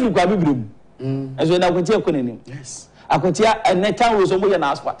agutiafo kwa bibrim eso na agutiafo konenim yes Akotia town rules omo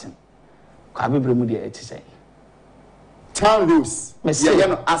na asphalt. Kwa bebremu de eti say. Town rules. Yeah,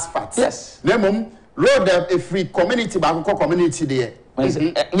 no asphalt. Yes. Nemom road a free community ba community there.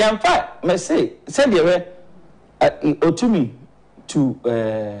 Yamfa me say there Otumi to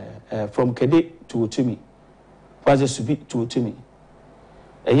from Kede to Otumi. Kwaje Subi to Otumi.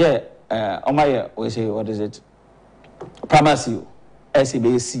 Omaye we say what is it? Pharmacy,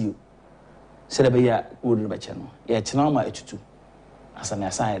 SBCU. Said be ya would be channel. Ya chinama etutu. As an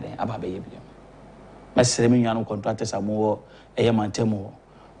aside aba be yebia. Mesere me nwan contractors amowo eye mantemo.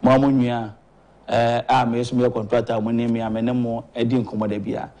 Mo amonua me so me contractor mo ne me amenemo edi nkomoda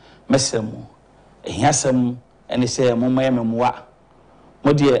bia. Mesere mo ehiasem ene se mo maye memoa.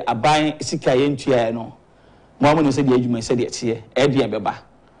 Mo de aban sika ye ntua no. Mo amoni se de adwuma se de tie e de beba.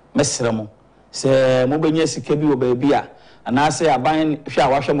 Mesere mo se mo benya sika bi wo ba bia anase aban hwe a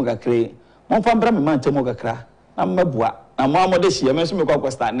wahwe mo kakre. Mon fa mbra me mantemo kakra na mmabua na mo amode hie me so me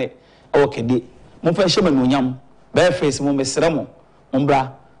kwa stane e Kede mon fa hye me nonyam be face mo mesre mo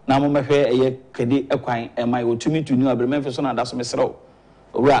mbra na mo mehwe eye Kede ekwan e mai Otumi to New Abrem me so na da so mesre o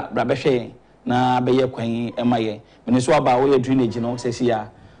owura bra be hwe na be ye kwan e mai me so aba wo ye drainage no sesi ya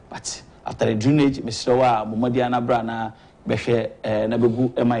but after the drainage mesre wa bomodi ana bra na be hwe na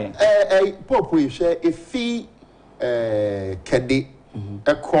begu e mai popo hwe efi Kede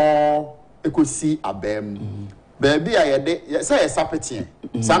eko ekosi abem baby ayede say sapetien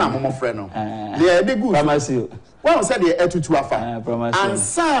sana momo frɛ no le yede good pharmacy One said the etutu afa. And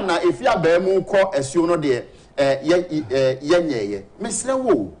sana if ya be mu ko esuo no de ye mesre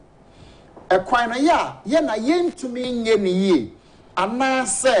wo. Ekwan no ya na yentumi nye ne yie. Ana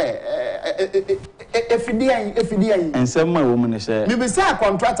se efidian ensem ma wo mu ne se me be say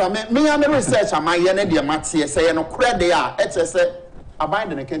contractor me ya me research amaye ne de mate se ye no kure de a eche se aban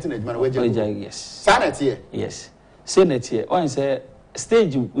de ne kentin adwuma no waje yes sanete yes senate one say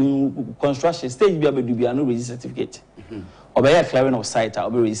stage construction stage bi abedu bi no register certificate obeye clearing of site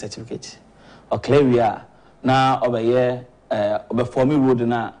obe register certificate or clear na obeye obe forming road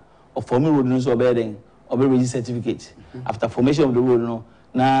na or forming road no so obeye den obe register certificate after formation of the road no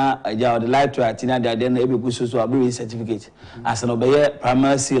na ja the light to atina there then e be go so obe register certificate as an obeye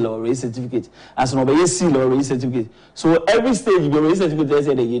primary seal or register certificate as an obeye seal or register certificate so every stage be register certificate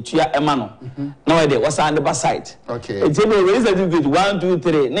say dey tua ema no na we dey what's on the site okay e dey register certificate 1 2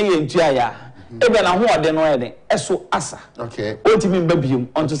 3 na ye tua ya ebe na ho ode no ede eso asa okay o ti mi mbabiem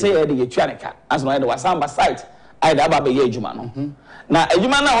onto say e dey tua ne ka as no ede what's on the site ai da ba be ye adwuma no na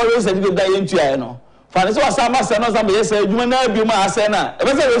adwuma na ho register certificate da ye tua ya no Fancy was some master, no, some yes, you may not be my sena.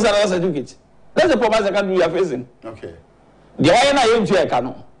 That's a certificate. That's the problem I can you are facing. Okay. The way I am to a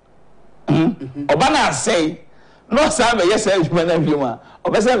canoe. Obana say, no, some yes, you may not be one. Or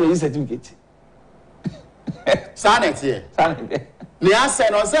better with certificate. Sign it here. The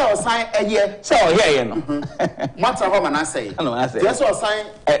answer no say or sign a year. So, yeah, no. What's a woman I say? No, I say. Yes, or sign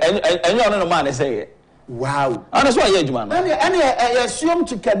and you're no man, I say. Wow. And that's why you man. Any assume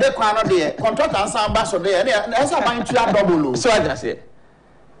to kede kwano de contract and ambassador there. And that's about to double. So I just say.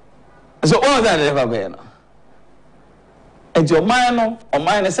 So all that ever be no. And your man no, or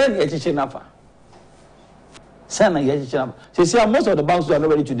mine said you teaching nafa. Sana you teaching nafa. So see most of the banks are not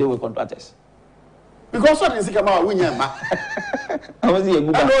ready to deal with contractors. Because what is it about we nyama? I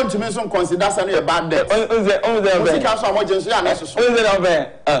don't to me some consider some bad debt. The council emergency and necessary.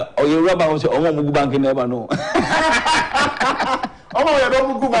 Oh, you rubber was your own bank never know. Oh, you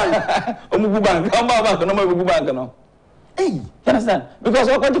don't go back. Oh, bank. Come back. No more bank. No. Hey, you understand? Because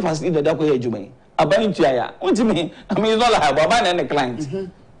what kind of facility that way you may. About to ya. What do you mean? I mean, it's not like about any client. You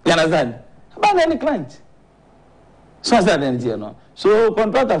understand? About any client. So that's that then, you know. So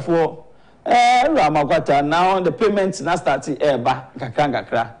contractor for. Ramakwata now the payments na start eba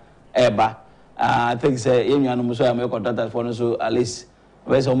kakra eba I think say enyanu muso ya me contractors for no so at least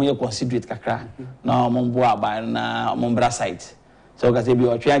we say omo considerate kakra na omo bo aba na omo bra site so ka say bi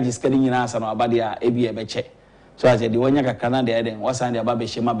o charges kadi nyina asa no aba dia ebi e be che so I say the wonya kakra na de den wasan de aba be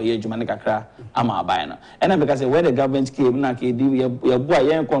shema be yejuma ne kakra ama aba no and because say where the government came na ke di ye bo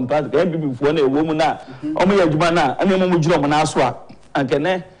ayen contract ka bibi fo na ewo mu na omo yejuma na ana omo jiro omo na so a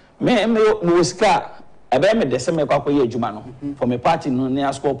ankene me Muska, I bet me the same quack for my party no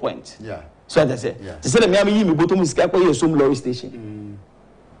near score point. Yeah. So I say, to say the me bottom Muska some lorry station.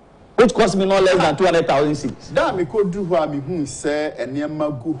 Which cost me no less than 200,000 cities. That me could do what me who say and near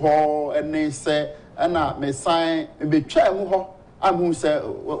Magu and they say, and I may sign a bit chair ho. I'm who say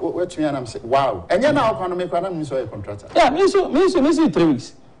what me and I'm saying, wow. And you're now going to make one so a contractor. Yeah, me so 3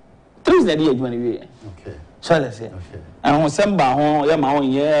 weeks. 3 weeks that year, okay. So let's say. Okay. And on Samba, yeah, my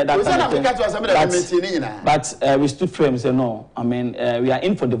own year. But we stood firm and said, no, I mean, we are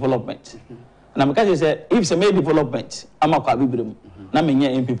in for development. And I'm going say, if it's a made development, I'm a cabibrim. Now, me here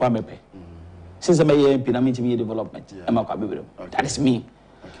MP Pamepe. Since I'm a MP, I mean to be development. I'm a cabibrim. That is me.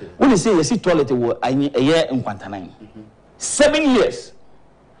 When you say you see toilet, a year in Quantanine. 7 years.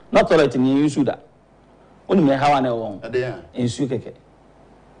 Not toilet in Yusuda. Only me how I know in Sukeke.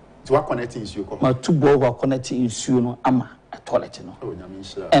 To what connecting is you? My 2 boys were connecting in no ama a toilet no. Oh,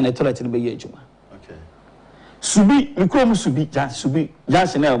 and a toilet in the Bayejuma. Okay. Subi, we call Subi,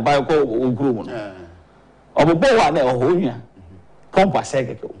 Jansen, by call groom. Or a boy one or Honia. Pump a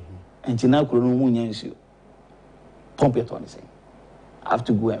second. And Tina could no you. Pump it on the same. I have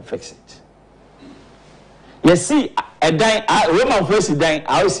to go and fix it. You see, a dying, Roman first dying,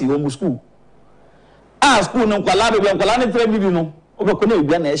 I see home school. Ah, school no Kalani, no. Over Kone,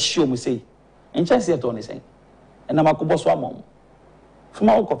 we are show me say, and just yet on the same. And I'm a boss one from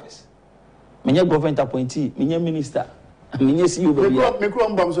our office. Many government appointee, many minister, and many see you.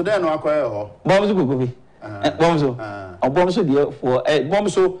 Micron bombs so then, or bombs could be. Bombs, or bombs dear for a bomb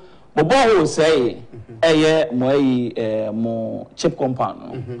so, but Bow say, a year more chip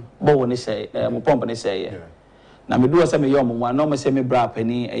compound. Bow say, more company say, now me do some young one, no, say me bra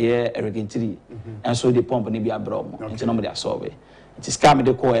penny a year, a regentry, and so the company be a brom, and nobody a survey. It is coming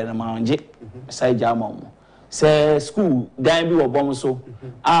the coil and mountain, side jamon. Say school, dime be or bomb so.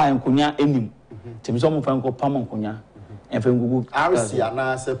 I am Kunya enim. Tim some Franco Pamon Kunya, and from Google. RC and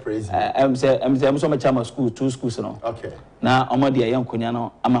answer praise. I'm so much of school, 2 schools. No. Okay. Now, I'm a young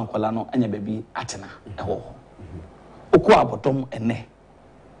Kunyano, Amankolano, and your baby Atena. Okwa bottom and ne.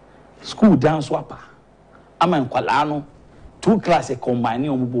 School down swapper. Amankolano, 2 classes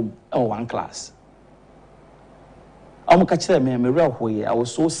combining boom or 1 class. I'm catching me real way. I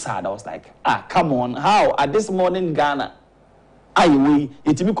was so sad. I was like, come on, how at this morning in Ghana? I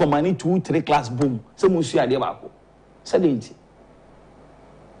it be combining 2-3 class boom. So much idea about. Said it.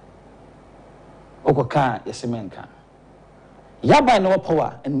 Okoka, yes, man can. By no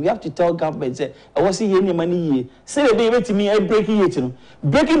power, and we have to tell government say, I was see any money. Say the day to me, I breaking it.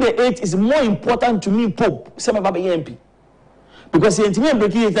 Breaking the 8 is more important to me, Pope. Some of MP. Because the intimate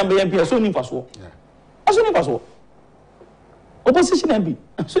breaking it and MP are so new for so. I so new for so. Opposition MP,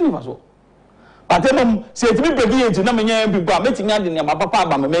 so new for so. But then, say to me breaking it, no many people are meeting out in my papa,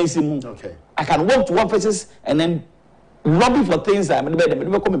 but my amazing. Okay. I can walk to offices and then lobby for things that I'm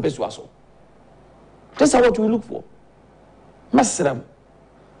never come and pay to us. That's what we look for. Master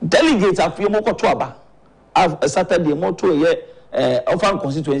delegates are few more to a Saturday more to a year of our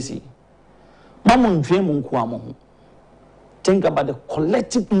constituency. Mamma dream think about the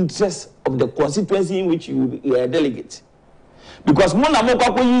collective interest of the constituency in which you are a delegate. Because Mona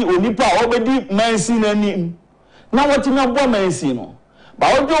Mokakoyi or Nipa already mentioned any. Now what you know, Bomancino.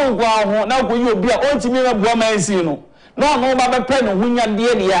 But I now go you be a ultimate Bomancino. No, Baba Pen, when you're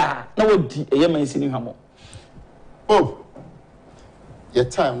dear, no, a Yemen Hamo. Oh. Your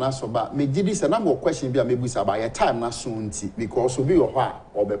time na so ba me did this a number of questions be maybe about your time na so nti because obi wo ho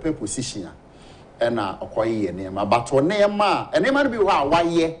or be position and na okoye ye nema but on nema and nema be ho a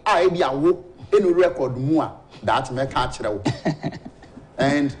waye a e bia wo enu record mu a that me ka kire wo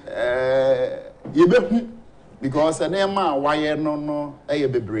and you be because nema waye no e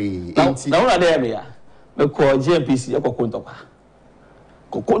bebre nti na una dey me ya me ko JPC e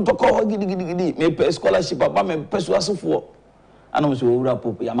kokontoko gidi me pe scholarship aba me pe so asofo. And I'm so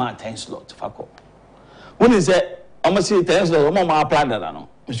Pope, Yama 10 slot. Fako. When is it? I'm going to say 10 slot. I'm going to apply that. No,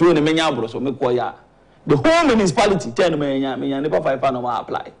 so the many abros. So me koya. The whole municipality 10 million. Me never 5 pound. I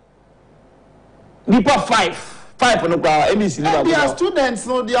apply. Nipa 5 on the ground. ABC. They are students,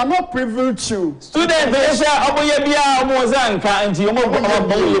 no, they are not privileged to. Students, they say, "Abu yebia, abu zan ka anti, abu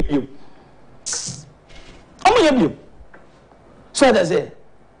yebi." So that's it.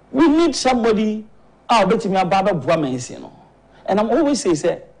 We need somebody. Bet me ababa buamensi no. And I'm always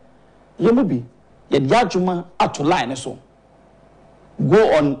say, you may be, yet at to line so.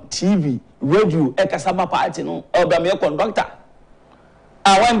 Go on TV, radio, Ekasaba party, no, or be a conductor.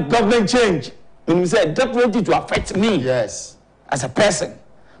 I want government change. When you say definitely to affect me, yes, as a person,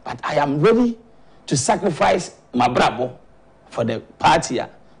 but I am ready to sacrifice my bravo for the party.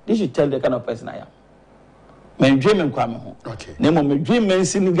 This should tell the kind of person I am. My dream home. Okay. Name of my dream men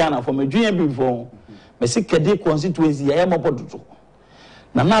in Ghana for my dream before. Me see kede constituency ya mapotuto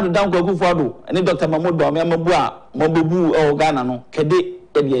na na down akufo-addo ene Dr. Mamodo amabu a mobebu e Ghana no kede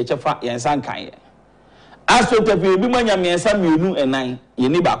e de echefa yensa nkan ye aso tefe bi manya miensa mienu enan ye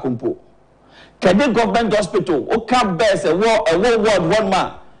ni ba kompo kede government hospital o ka best e ward one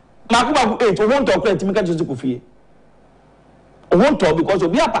man makuba 8 o won talk timika to kofie o won talk because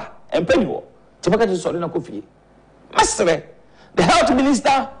obi apa empeni ho timika to so na kofie masere the health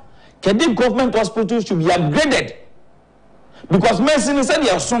minister Kedi government hospitals should be upgraded because medicine said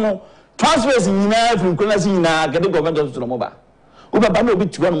your son transfers in from Kunasi in a Kedi government hospital. Moba Uba Bano be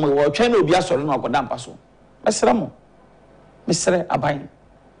to one more channel be a sort of Godam Paso. Mesramo Mr. Abain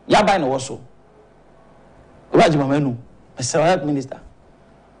Yabain also Rajamanu, Mr. Health Minister.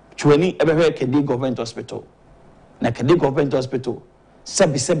 Chuani ever Kedi government hospital. Na Kedi government hospital.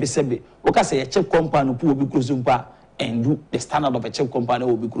 Sebi. Waka say a check company who will be closing and do the standard of a check company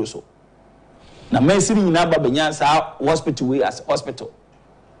will be crucial. Now, medicine in Abba Benyansa hospital way as hospital.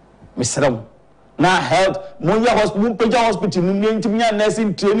 Mr. Now, health, Moya Hospital,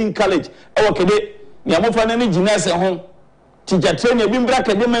 nursing training college. Okay, Yamofan any genius at home. Teacher train a bimbra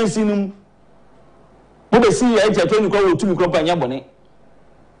academic sinum. But see, I train to two company bonnet.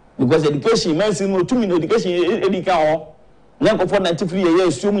 Because education, medicine, 2 minutes education, education. Now, for 93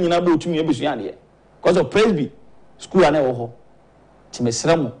 years, assuming you're able to me because of Presby. School ane wo ti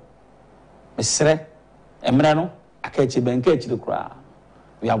mesremo mesre emrano akachi benkechi de kra.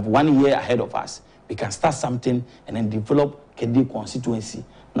 We have 1 year ahead of us. We can start something and then develop Kedi constituency.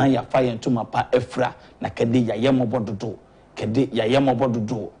 Na ya fire to mapa efra na Kedi ya yemo bododo. Kedi ya yemo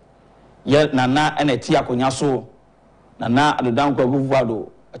bododo. Ye nana ene ti akonya so nana adodan kwa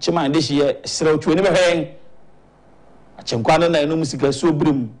akufo-addo achema ndeshi ye sere otwe ne behwen achenkwa na enu musika so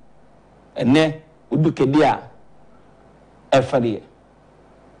brim ene udu Kedi a Efarie.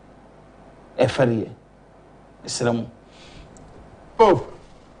 Islam. Oh,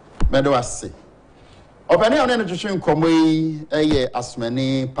 medo ase. Obani on no twetwe nkomo yi eye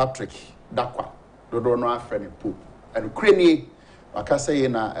Asomaning Patrick Darkwa. Dodo no afre ne po. Eno kreni waka say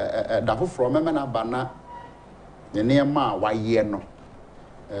na da foforo mema na bana ne nema waye no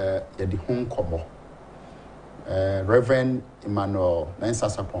ye di ho nkomo. Reverend Emmanuel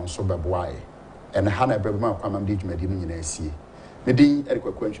Nensasapon so beboae. And Hannah Bebma kwamam di dwumadi no nyina asie. Medin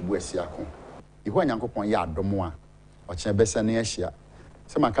erikwaku antwibu asia ko. Iho Nyankopon ya adomo a oche bese na ahia.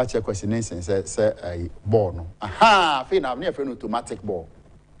 Se maka che kwasi nensen se ball no. Aha, fe na na fe no automatic ball.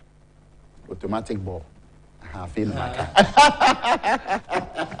 Automatic ball. Aha, fe na maka.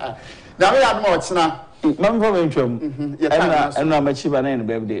 Na me adom ochina. Mam for me twam. Ena amachiba na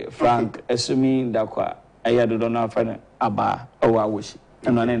birthday Frank Asomaning Darkwa ayado do na fa aba owa woshi.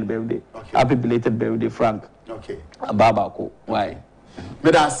 And on birthday. Happy belated birthday, Frank. Okay. Ababa ko. Why?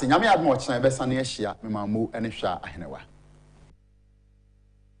 Me da se nyame admo ochina be sane ahia me mamu ene hwa ahenewa.